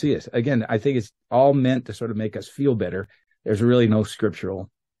still see us? Again, I think it's all meant to sort of make us feel better. There's really no scriptural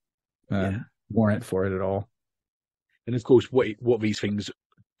warrant for it at all. And of course, what these things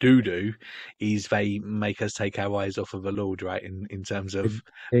do is they make us take our eyes off of the Lord, right? In terms of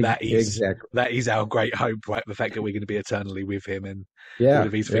that is our great hope, right? The fact that we're going to be eternally with Him, and all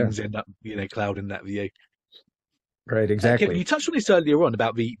of these things end up, clouding that view. Right, exactly. Kevin, you touched on this earlier on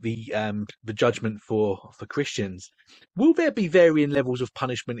about the judgment for Christians. Will there be varying levels of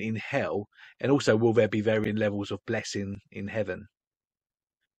punishment in hell, and also will there be varying levels of blessing in heaven?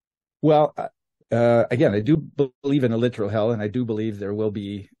 Well, again, I do believe in a literal hell, and I do believe there will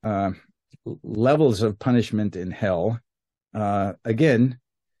be levels of punishment in hell. Again,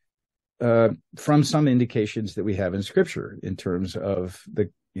 from some indications that we have in Scripture in terms of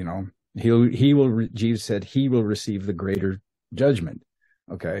Jesus said he will receive the greater judgment.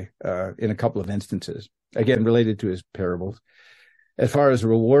 Okay, in a couple of instances, again related to his parables. As far as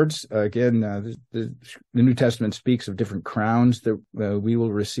rewards, again, the New Testament speaks of different crowns that we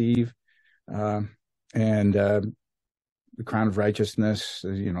will receive, and the crown of righteousness.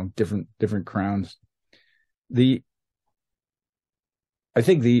 Different crowns. I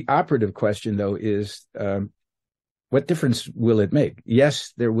think the operative question, though, is what difference will it make?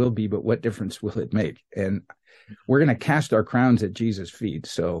 Yes, there will be, but what difference will it make? And we're going to cast our crowns at Jesus' feet.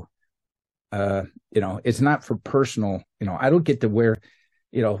 So, it's not for personal, I don't get to wear,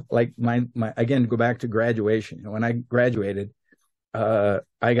 like my again, go back to graduation. When I graduated, I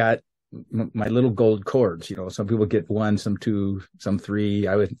got my little gold cords. Some people get one, some two, some three.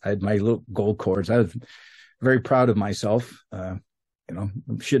 I had my little gold cords. I was very proud of myself.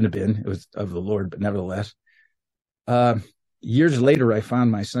 Shouldn't have been. It was of the Lord, but nevertheless. Years later, I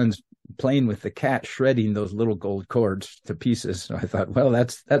found my sons playing with the cat, shredding those little gold cords to pieces. So I thought, well,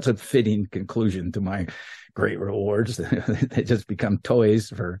 that's a fitting conclusion to my great rewards. They just become toys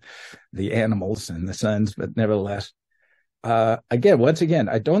for the animals and the sons, but nevertheless. Once again,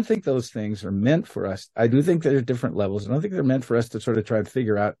 I don't think those things are meant for us. I do think there's different levels. I don't think they're meant for us to sort of try to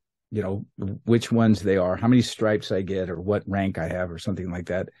figure out, which ones they are, how many stripes I get, or what rank I have, or something like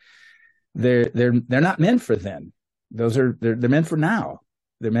that. They're not meant for then. They're meant for now.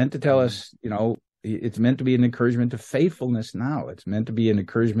 They're meant to tell us, it's meant to be an encouragement to faithfulness now. It's meant to be an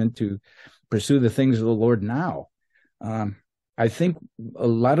encouragement to pursue the things of the Lord now. I think a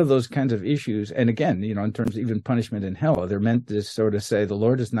lot of those kinds of issues, and again, in terms of even punishment in hell, they're meant to sort of say the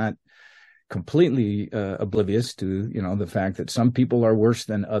Lord is not completely oblivious to, the fact that some people are worse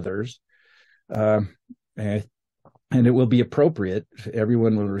than others. And it will be appropriate.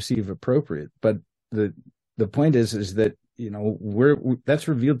 Everyone will receive appropriate. But the point is that, that's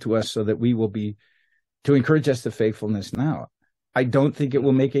revealed to us so that we will be, to encourage us to faithfulness now. I don't think it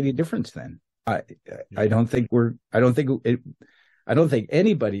will make any difference then. I don't think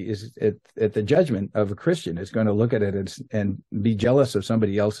anybody is at the judgment of a Christian is going to look at it and be jealous of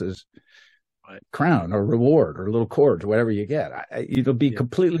somebody else's crown or reward or little cords or whatever you get. It'll be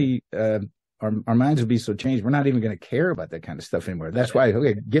completely, our minds will be so changed. We're not even going to care about that kind of stuff anymore. That's why,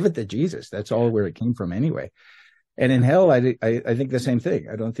 okay, give it to Jesus. That's all where it came from anyway. And in hell, I think the same thing.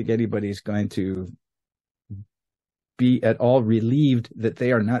 I don't think anybody's going to be at all relieved that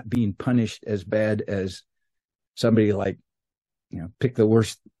they are not being punished as bad as somebody like, pick the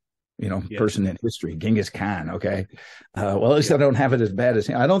worst, person in history, Genghis Khan. Okay. Well, at least I don't have it as bad as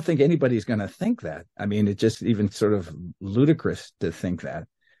him. I don't think anybody's going to think that. I mean, it's just even sort of ludicrous to think that.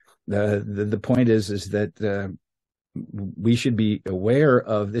 The point is that we should be aware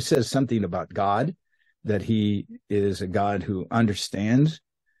of, this says something about God, that he is a God who understands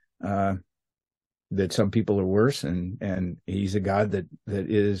that some people are worse, and he's a God that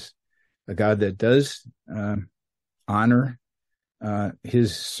is a God that does honor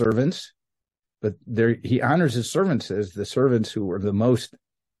his servants, but he honors his servants as the servants who are the most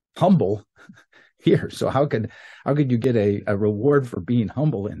humble here. So how could you get a reward for being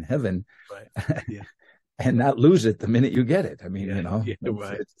humble in heaven, right? Yeah. And not lose it the minute you get it? I mean,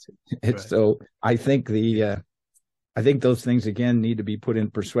 it's so I think I think those things again need to be put in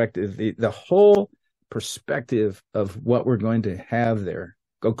perspective. The whole perspective of what we're going to have there.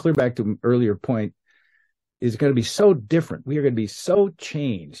 Go clear back to an earlier point. is going to be so different. We are going to be so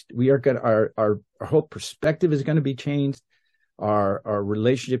changed. We are going to, our whole perspective is going to be changed. Our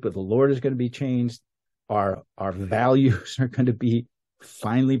relationship with the Lord is going to be changed. Our values are going to be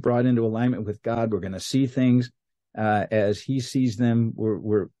finally brought into alignment with God. We're going to see things as He sees them.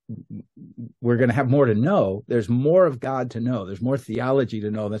 We're going to have more to know. There's more of God to know. There's more theology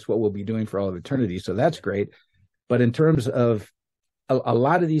to know. That's what we'll be doing for all of eternity. So that's great. But in terms of a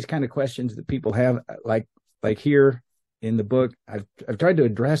lot of these kind of questions that people have, like here in the book, I've tried to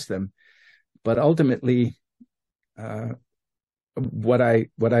address them, but ultimately, what I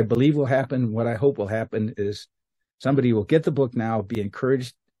believe will happen, what I hope will happen, is somebody will get the book now, be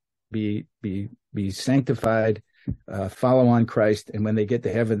encouraged, be sanctified, follow on Christ, and when they get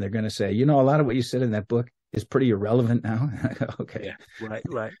to heaven, they're going to say, a lot of what you said in that book is pretty irrelevant now. Okay, yeah,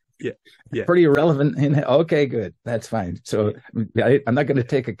 right, yeah, pretty irrelevant. Okay, good, that's fine. So I'm not going to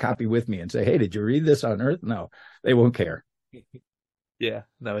take a copy with me and say, hey, did you read this on Earth? No, they won't care. Yeah,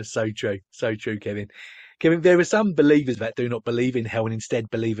 no, it's so true, Kevin. Kevin, there are some believers that do not believe in hell and instead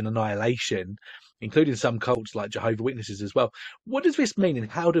believe in annihilation, including some cults like Jehovah's Witnesses as well. What does this mean,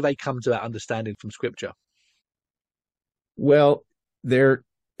 and how do they come to that understanding from Scripture? Well, let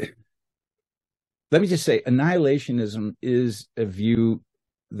me just say, annihilationism is a view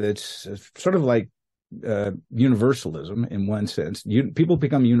that's sort of like universalism in one sense. People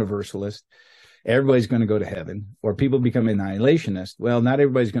become universalist. Everybody's going to go to heaven. Or people become annihilationists. Well, not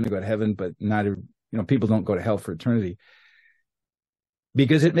everybody's going to go to heaven, but people don't go to hell for eternity,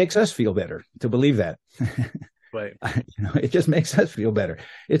 because it makes us feel better to believe that. Right. It just makes us feel better.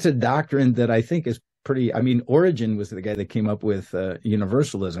 It's a doctrine that I think is pretty. Origen was the guy that came up with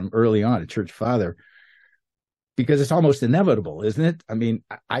universalism early on, a church father, because it's almost inevitable, isn't it?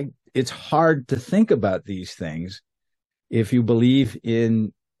 It's hard to think about these things if you believe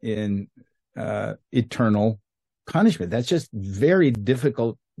in eternal punishment. That's just very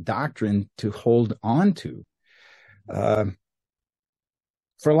difficult doctrine to hold on to, for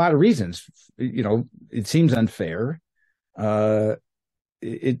a lot of reasons. It seems unfair.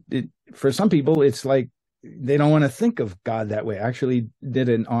 For some people, it's like they don't want to think of God that way. I actually did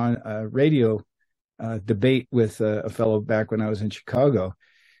an on radio debate with a fellow back when I was in Chicago,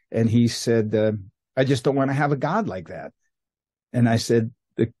 and he said, I just don't want to have a God like that. And I said,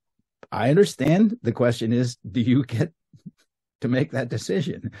 I understand. The question is, do you get to make that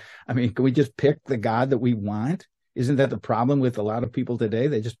decision? Can we just pick the God that we want? Isn't that the problem with a lot of people today?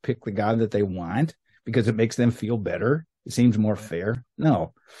 They just pick the God that they want because it makes them feel better. It seems more fair.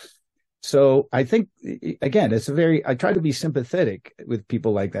 No. So I think, again, I try to be sympathetic with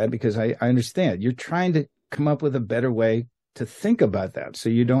people like that, because I understand you're trying to come up with a better way to think about that, so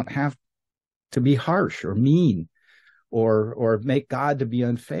you don't have to be harsh or mean or make God to be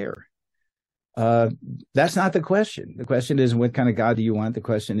unfair. That's not the question. The question isn't what kind of God do you want. The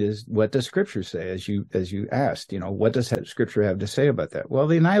question is, what does Scripture say? As you asked, what does Scripture have to say about that? Well,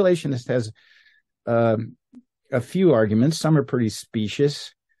 the annihilationist has a few arguments. Some are pretty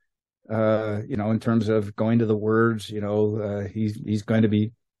specious, in terms of going to the words. He's going to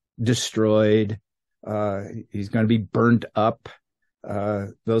be destroyed. He's going to be burned up.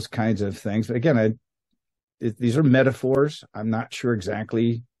 Those kinds of things. But again, these are metaphors. I'm not sure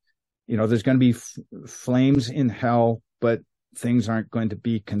exactly. There's going to be flames in hell, but things aren't going to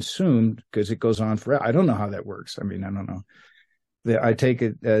be consumed because it goes on forever. I don't know how that works. I don't know. I take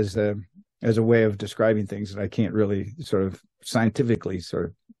it as a way of describing things that I can't really sort of scientifically, sort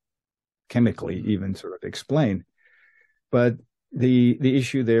of chemically even sort of explain. But the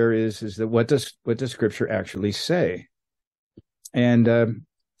issue there is that what does Scripture actually say? And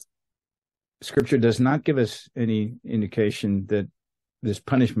Scripture does not give us any indication that this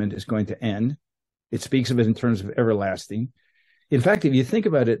punishment is going to end. It speaks of it in terms of everlasting. In fact, if you think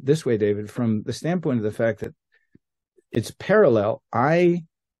about it this way, David, from the standpoint of the fact that it's parallel, by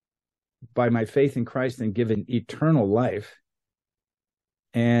my faith in Christ, am given eternal life,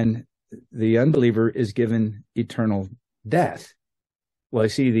 and the unbeliever is given eternal death. Well, I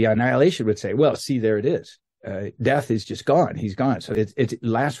see the annihilation would say, well, see, there it is. Death is just gone. He's gone. So it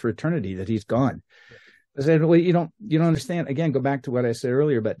lasts for eternity that he's gone. I said, well, you don't understand. Again, go back to what I said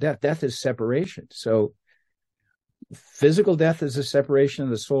earlier about death. Death is separation. So physical death is a separation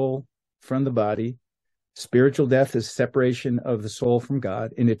of the soul from the body. Spiritual death is separation of the soul from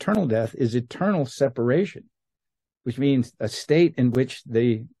God. And eternal death is eternal separation, which means a state in which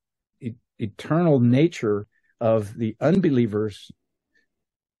the eternal nature of the unbelievers,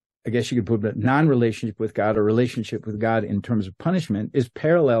 I guess you could put non-relationship with God or relationship with God in terms of punishment, is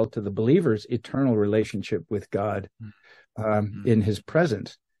parallel to the believer's eternal relationship with God in his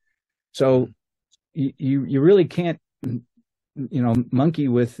presence. So you really can't, monkey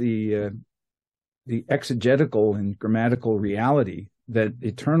with the exegetical and grammatical reality that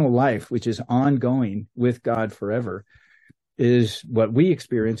eternal life, which is ongoing with God forever, is what we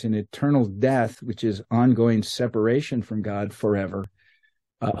experience in eternal death, which is ongoing separation from God forever.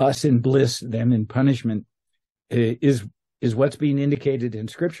 Us in bliss, them in punishment, is what's being indicated in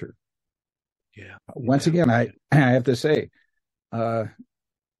Scripture. Yeah. Once again, I have to say, I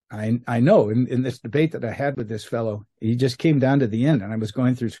know in this debate that I had with this fellow, he just came down to the end, and I was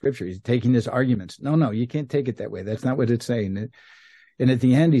going through Scripture. He's taking his arguments. No, you can't take it that way. That's not what it's saying. And at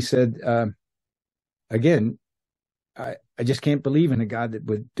the end, he said, again, I just can't believe in a God that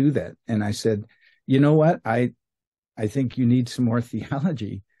would do that. And I said, you know what? I think you need some more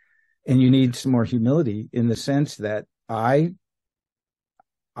theology, and you need some more humility, in the sense that I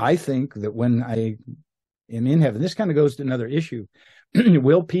think that when I am in heaven, this kind of goes to another issue.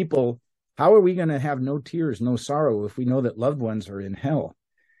 How are we going to have no tears, no sorrow, if we know that loved ones are in hell?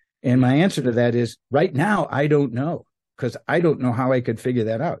 And my answer to that is, right now, I don't know, because I don't know how I could figure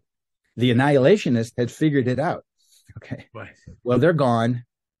that out. The annihilationist had figured it out. Okay. Right. Well, they're gone.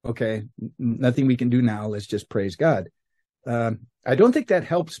 Okay. Nothing we can do now. Let's just praise God. I don't think that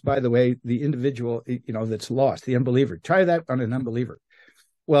helps, by the way, the individual, that's lost, the unbeliever. Try that on an unbeliever.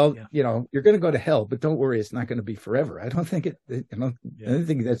 Well, you're going to go to hell, but don't worry, it's not going to be forever. I don't think I don't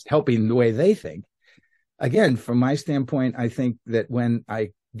think that's helping the way they think. Again, from my standpoint, I think that when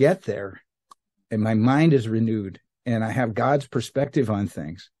I get there and my mind is renewed and I have God's perspective on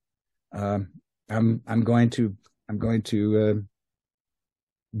things, I'm going to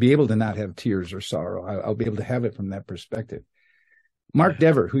be able to not have tears or sorrow. I'll be able to have it from that perspective. Mark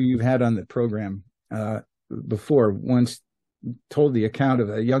Dever, who you've had on the program before, once told the account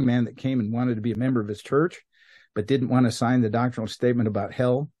of a young man that came and wanted to be a member of his church, but didn't want to sign the doctrinal statement about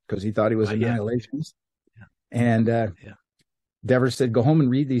hell because he thought he was annihilationist. Yeah. And Dever said, go home and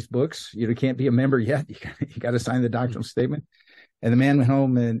read these books. You can't be a member yet. You got to sign the doctrinal statement. And the man went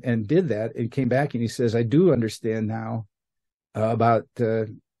home and did that, and came back, and he says, I do understand now about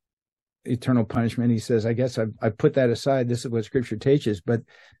eternal punishment. He says, I guess I put that aside. This is what Scripture teaches. But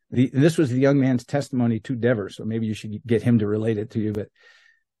this was the young man's testimony to Dever, so maybe you should get him to relate it to you. But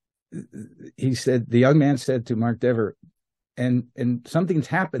he said, the young man said to Mark Dever, and something's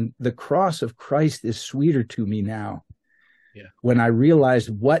happened. The cross of Christ is sweeter to me now. Yeah. When I realized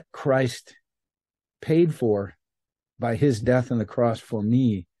what Christ paid for by his death on the cross for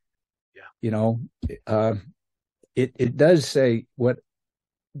me. Yeah. It does say what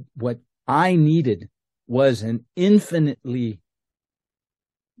I needed was an infinitely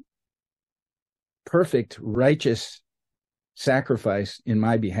perfect, righteous sacrifice in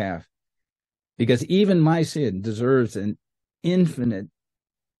my behalf, because even my sin deserves an infinite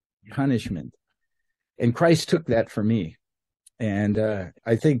punishment, and Christ took that for me. And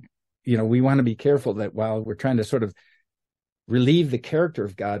I think we want to be careful that while we're trying to sort of relieve the character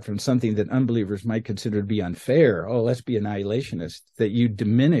of God from something that unbelievers might consider to be unfair, let's be annihilationist, that you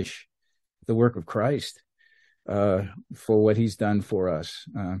diminish the work of Christ for what he's done for us.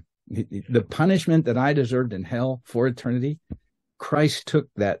 The punishment that I deserved in hell for eternity, Christ took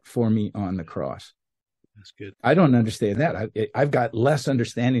that for me on the cross. That's good. I don't understand that. I've got less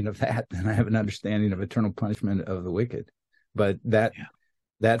understanding of that than I have an understanding of eternal punishment of the wicked. But that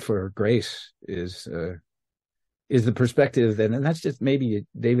for grace is the perspective and that's just maybe,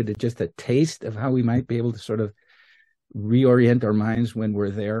 David, just a taste of how we might be able to sort of reorient our minds when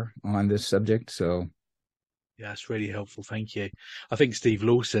we're there on this subject. So yeah, that's really helpful. Thank you. I think Steve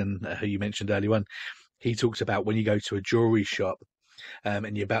Lawson, who you mentioned earlier on, he talks about when you go to a jewelry shop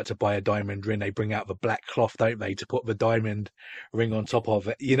and you're about to buy a diamond ring, they bring out the black cloth, don't they, to put the diamond ring on top of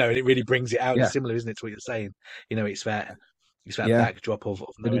it, and it really brings it out. It's similar, isn't it, to what you're saying? It's that backdrop of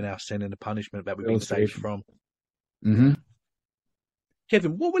knowing our sin and the punishment that we've been saved from. Mm-hmm.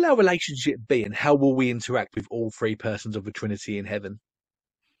 Kevin, what will our relationship be, and how will we interact with all three persons of the Trinity in heaven?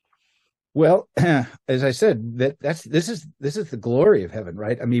 Well, as I said, this is the glory of heaven,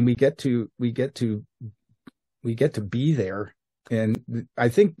 right? I mean, we get to be there, and I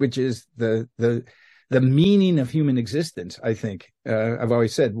think, which is the meaning of human existence. I think I've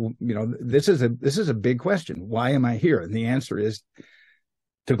always said, this is a big question. Why am I here? And the answer is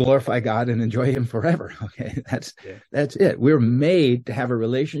to glorify God and enjoy him forever. Okay. That's it. We're made to have a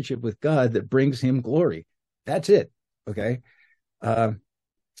relationship with God that brings him glory. That's it. Okay.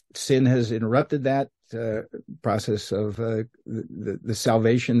 Sin has interrupted that process of the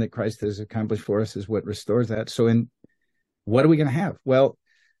salvation that Christ has accomplished for us is what restores that. So what are we going to have? Well,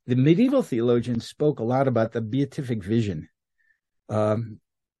 the medieval theologians spoke a lot about the beatific vision.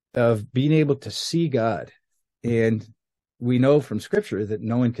 of being able to see God. And we know from Scripture that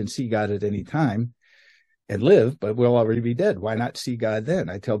no one can see God at any time and live, but we'll already be dead. Why not see God then?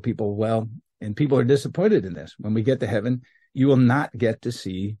 I tell people, well, and people are disappointed in this. When we get to heaven, you will not get to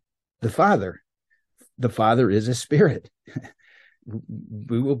see the Father. The Father is a spirit.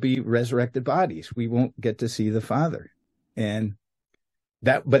 We will be resurrected bodies. We won't get to see the Father. And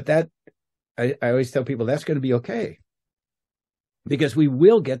I always tell people that's going to be okay, because we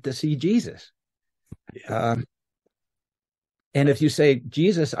will get to see Jesus. Yeah. And if you say,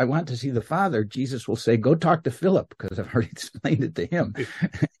 Jesus, I want to see the Father, Jesus will say, go talk to Philip, because I've already explained it to him.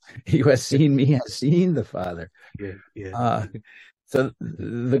 He who has seen me has seen the Father. Yeah. So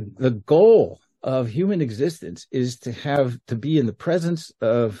the goal of human existence is to be in the presence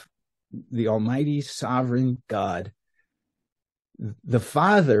of the Almighty Sovereign God, the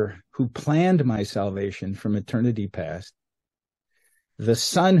Father who planned my salvation from eternity past, the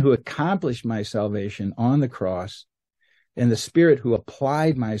Son who accomplished my salvation on the cross, and the Spirit who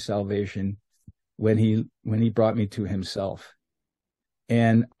applied my salvation when he brought me to himself.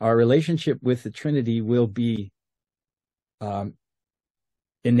 And our relationship with the Trinity will be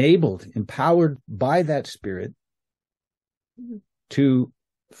enabled, empowered by that Spirit to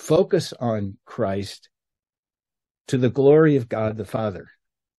focus on Christ to the glory of God the Father.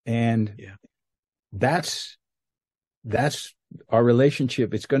 And that's our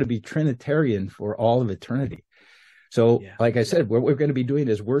relationship. It's going to be Trinitarian for all of eternity. So, like I said, what we're going to be doing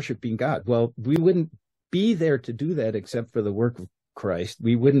is worshiping God. Well, we wouldn't be there to do that except for the work of Christ.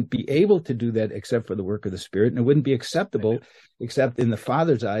 We wouldn't be able to do that except for the work of the Spirit, and it wouldn't be acceptable except in the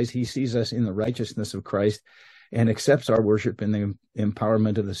Father's eyes. He sees us in the righteousness of Christ and accepts our worship in the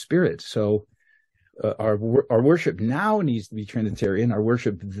empowerment of the Spirit. So our worship now needs to be Trinitarian. Our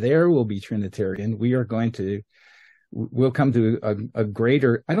worship there will be Trinitarian. We'll come to a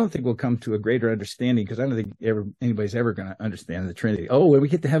greater, I don't think we'll come to a greater understanding, because I don't think anybody's ever going to understand the Trinity. Oh, when we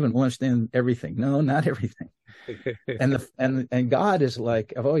get to heaven, we'll understand everything. No, not everything. and God is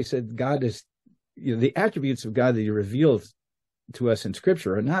like, I've always said, God is, the attributes of God that he reveals to us in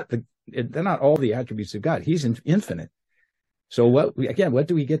Scripture they're not all the attributes of God. He's infinite. So what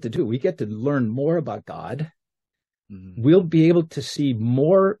do we get to do? We get to learn more about God. Mm-hmm. We'll be able to see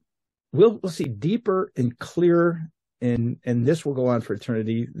more. We'll see deeper and clearer, and this will go on for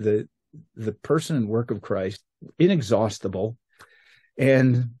eternity. The person and work of Christ, inexhaustible,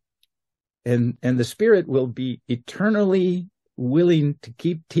 and the Spirit will be eternally willing to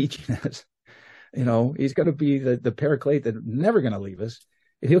keep teaching us. He's going to be the Paraclete that's never going to leave us,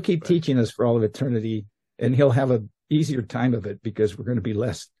 and he'll keep teaching us for all of eternity, and he'll have a easier time of it because we're going to be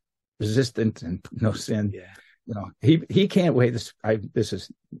less resistant and no sin. He can't wait. This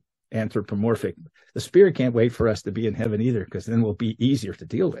is anthropomorphic. The Spirit can't wait for us to be in heaven either, because then we'll be easier to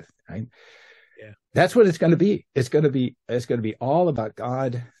deal with, right? That's what it's going to be. It's going to be all about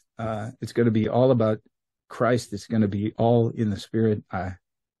God. It's going to be all about Christ. It's going to be all in the Spirit.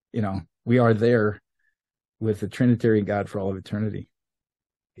 We are there with the Trinitarian God for all of eternity.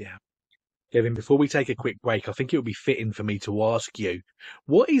 Kevin, before we take a quick break, I think it would be fitting for me to ask you,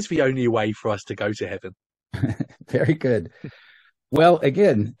 what is the only way for us to go to heaven? Very good. Well,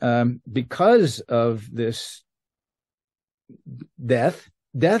 again, because of this death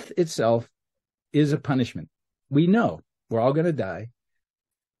itself is a punishment. We know we're all going to die.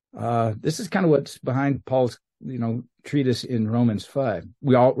 This is kind of what's behind Paul's, treatise in Romans 5.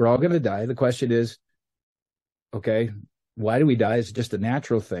 We're all going to die. The question is, okay, why do we die? Is it just a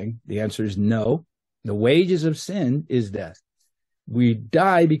natural thing? The answer is no. The wages of sin is death. We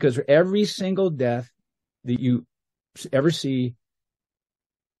die because for every single death that you ever see,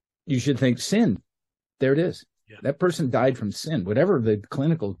 you should think sin. There it is. That person died from sin, whatever the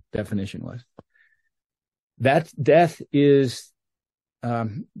clinical definition was. That death is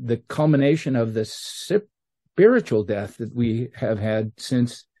the culmination of the spiritual death that we have had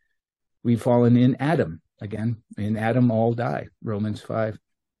since we've fallen in Adam. Again, in Adam all die, Romans 5.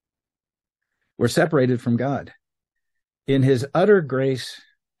 We're separated from God. In his utter grace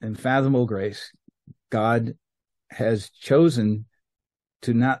and fathomable grace, God has chosen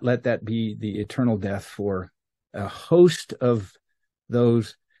to not let that be the eternal death for a host of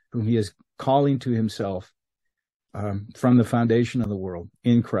those whom he is calling to himself from the foundation of the world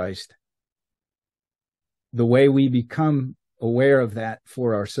in Christ. The way we become aware of that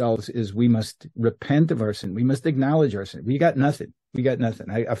for ourselves is we must repent of our sin. We must acknowledge our sin. We got nothing.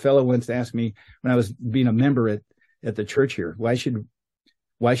 A fellow once asked me when I was being a member at the church here, why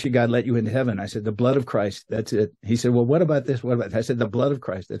should God let you into heaven? I said, the blood of Christ. That's it. He said, well, what about this? What about that? I said, the blood of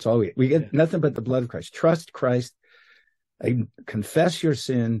Christ. That's all we get nothing but the blood of Christ. Trust Christ. Confess your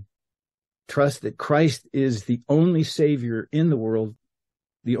sin, trust that Christ is the only Savior in the world,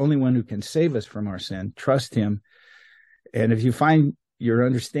 the only one who can save us from our sin. Trust him. And if you find your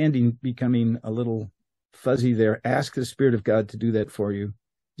understanding becoming a little fuzzy there, ask the Spirit of God to do that for you.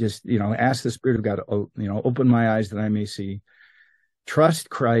 Just, ask the Spirit of God, open my eyes that I may see. Trust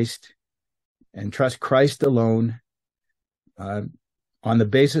Christ and trust Christ alone on the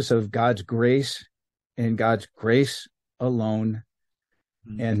basis of God's grace and God's grace alone.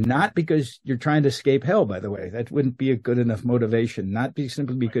 And not because you're trying to escape hell, by the way. That wouldn't be a good enough motivation. Not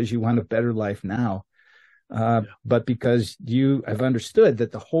simply because you want a better life now, but because you have understood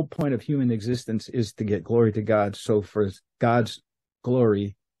that the whole point of human existence is to get glory to God. So for God's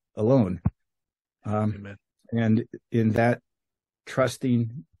glory alone. And in that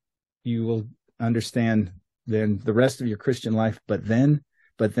trusting, you will understand then the rest of your Christian life. But then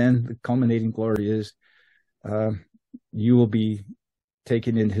the culminating glory is you will be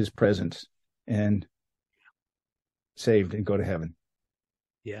taken into his presence and saved and go to heaven.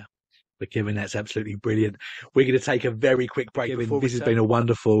 Yeah. But Kevin, that's absolutely brilliant. We're going to take a very quick break. Kevin, this has been a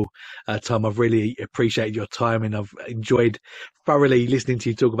wonderful time. I've really appreciated your time, and I've enjoyed thoroughly listening to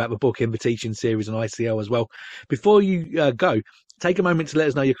you talk about the book and the teaching series on ICL as well. Before you go, take a moment to let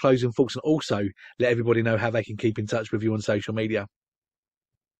us know your closing thoughts, and also let everybody know how they can keep in touch with you on social media.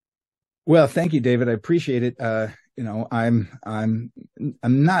 Well, thank you, David. I appreciate it. I'm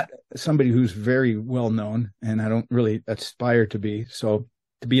not somebody who's very well known, and I don't really aspire to be. So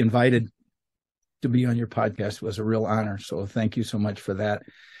to be invited to be on your podcast was a real honor. So thank you so much for that.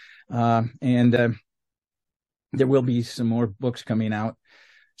 And there will be some more books coming out.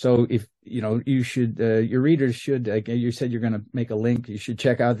 So if, you should, your readers should, you said you're going to make a link. You should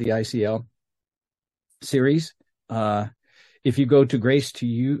check out the ICL series. If you go to Grace to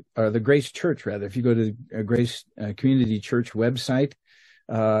You, or the Grace Church, rather, if you go to Grace Community Church website,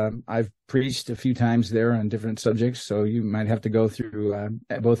 I've preached a few times there on different subjects. So you might have to go through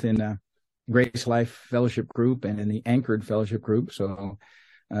both in Grace Life Fellowship Group and in the Anchored Fellowship Group. So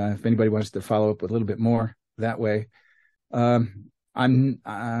if anybody wants to follow up with a little bit more that way, I'm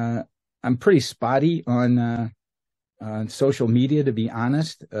pretty spotty on social media, to be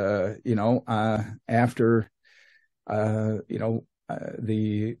honest. After some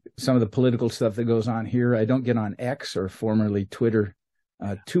of the political stuff that goes on here, I don't get on X, or formerly Twitter,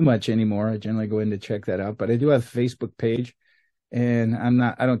 too much anymore. I generally go in to check that out, but I do have a Facebook page, and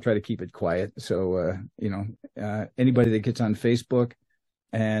I don't try to keep it quiet. So, anybody that gets on Facebook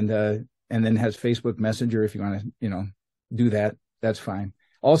and then has Facebook Messenger, if you want to, do that, that's fine.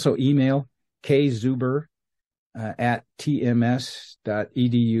 Also email kzuber at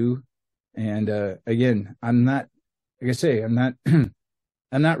tms.edu. And again, I'm not, like I say, I'm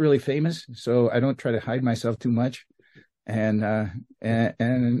not really famous, so I don't try to hide myself too much. And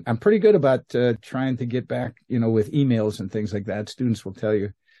I'm pretty good about trying to get back, with emails and things like that. Students will tell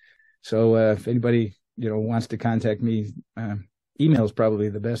you. So if anybody, wants to contact me, email is probably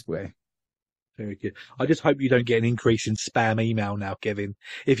the best way. Very good. I just hope you don't get an increase in spam email now, Kevin.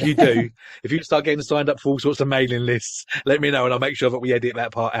 If you do, if you start getting signed up for all sorts of mailing lists, let me know, and I'll make sure that we edit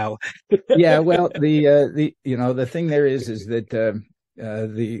that part out. Yeah, well, the thing there is that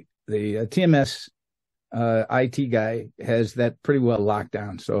the TMS IT guy has that pretty well locked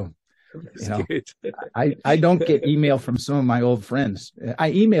down. So I don't get email from some of my old friends.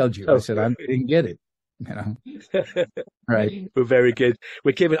 I emailed you. I said I didn't get it. Right. Well, very good.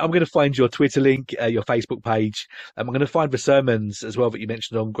 Well, Kevin, I'm going to find your Twitter link, your Facebook page. I'm going to find the sermons as well that you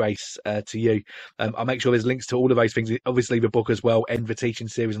mentioned on Grace to You. I'll make sure there's links to all of those things. Obviously, the book as well, and the teaching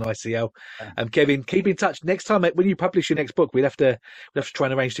series on ICL. Kevin, keep in touch. Next time when you publish your next book, we'll have to try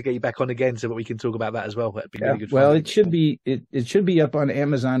and arrange to get you back on again so that we can talk about that as well. That'd be really good. Well, it should be up on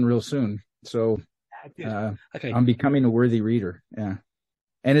Amazon real soon. So okay. I'm becoming a worthy reader. Yeah.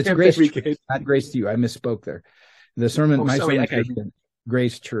 And it's Grace Church, not Grace to You. I misspoke there. The sermon,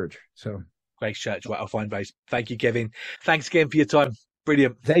 Grace Church. So Grace Church. Right, I'll find those. Thank you, Kevin. Thanks again for your time.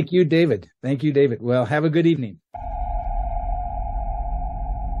 Brilliant. Thank you, David. Well, have a good evening.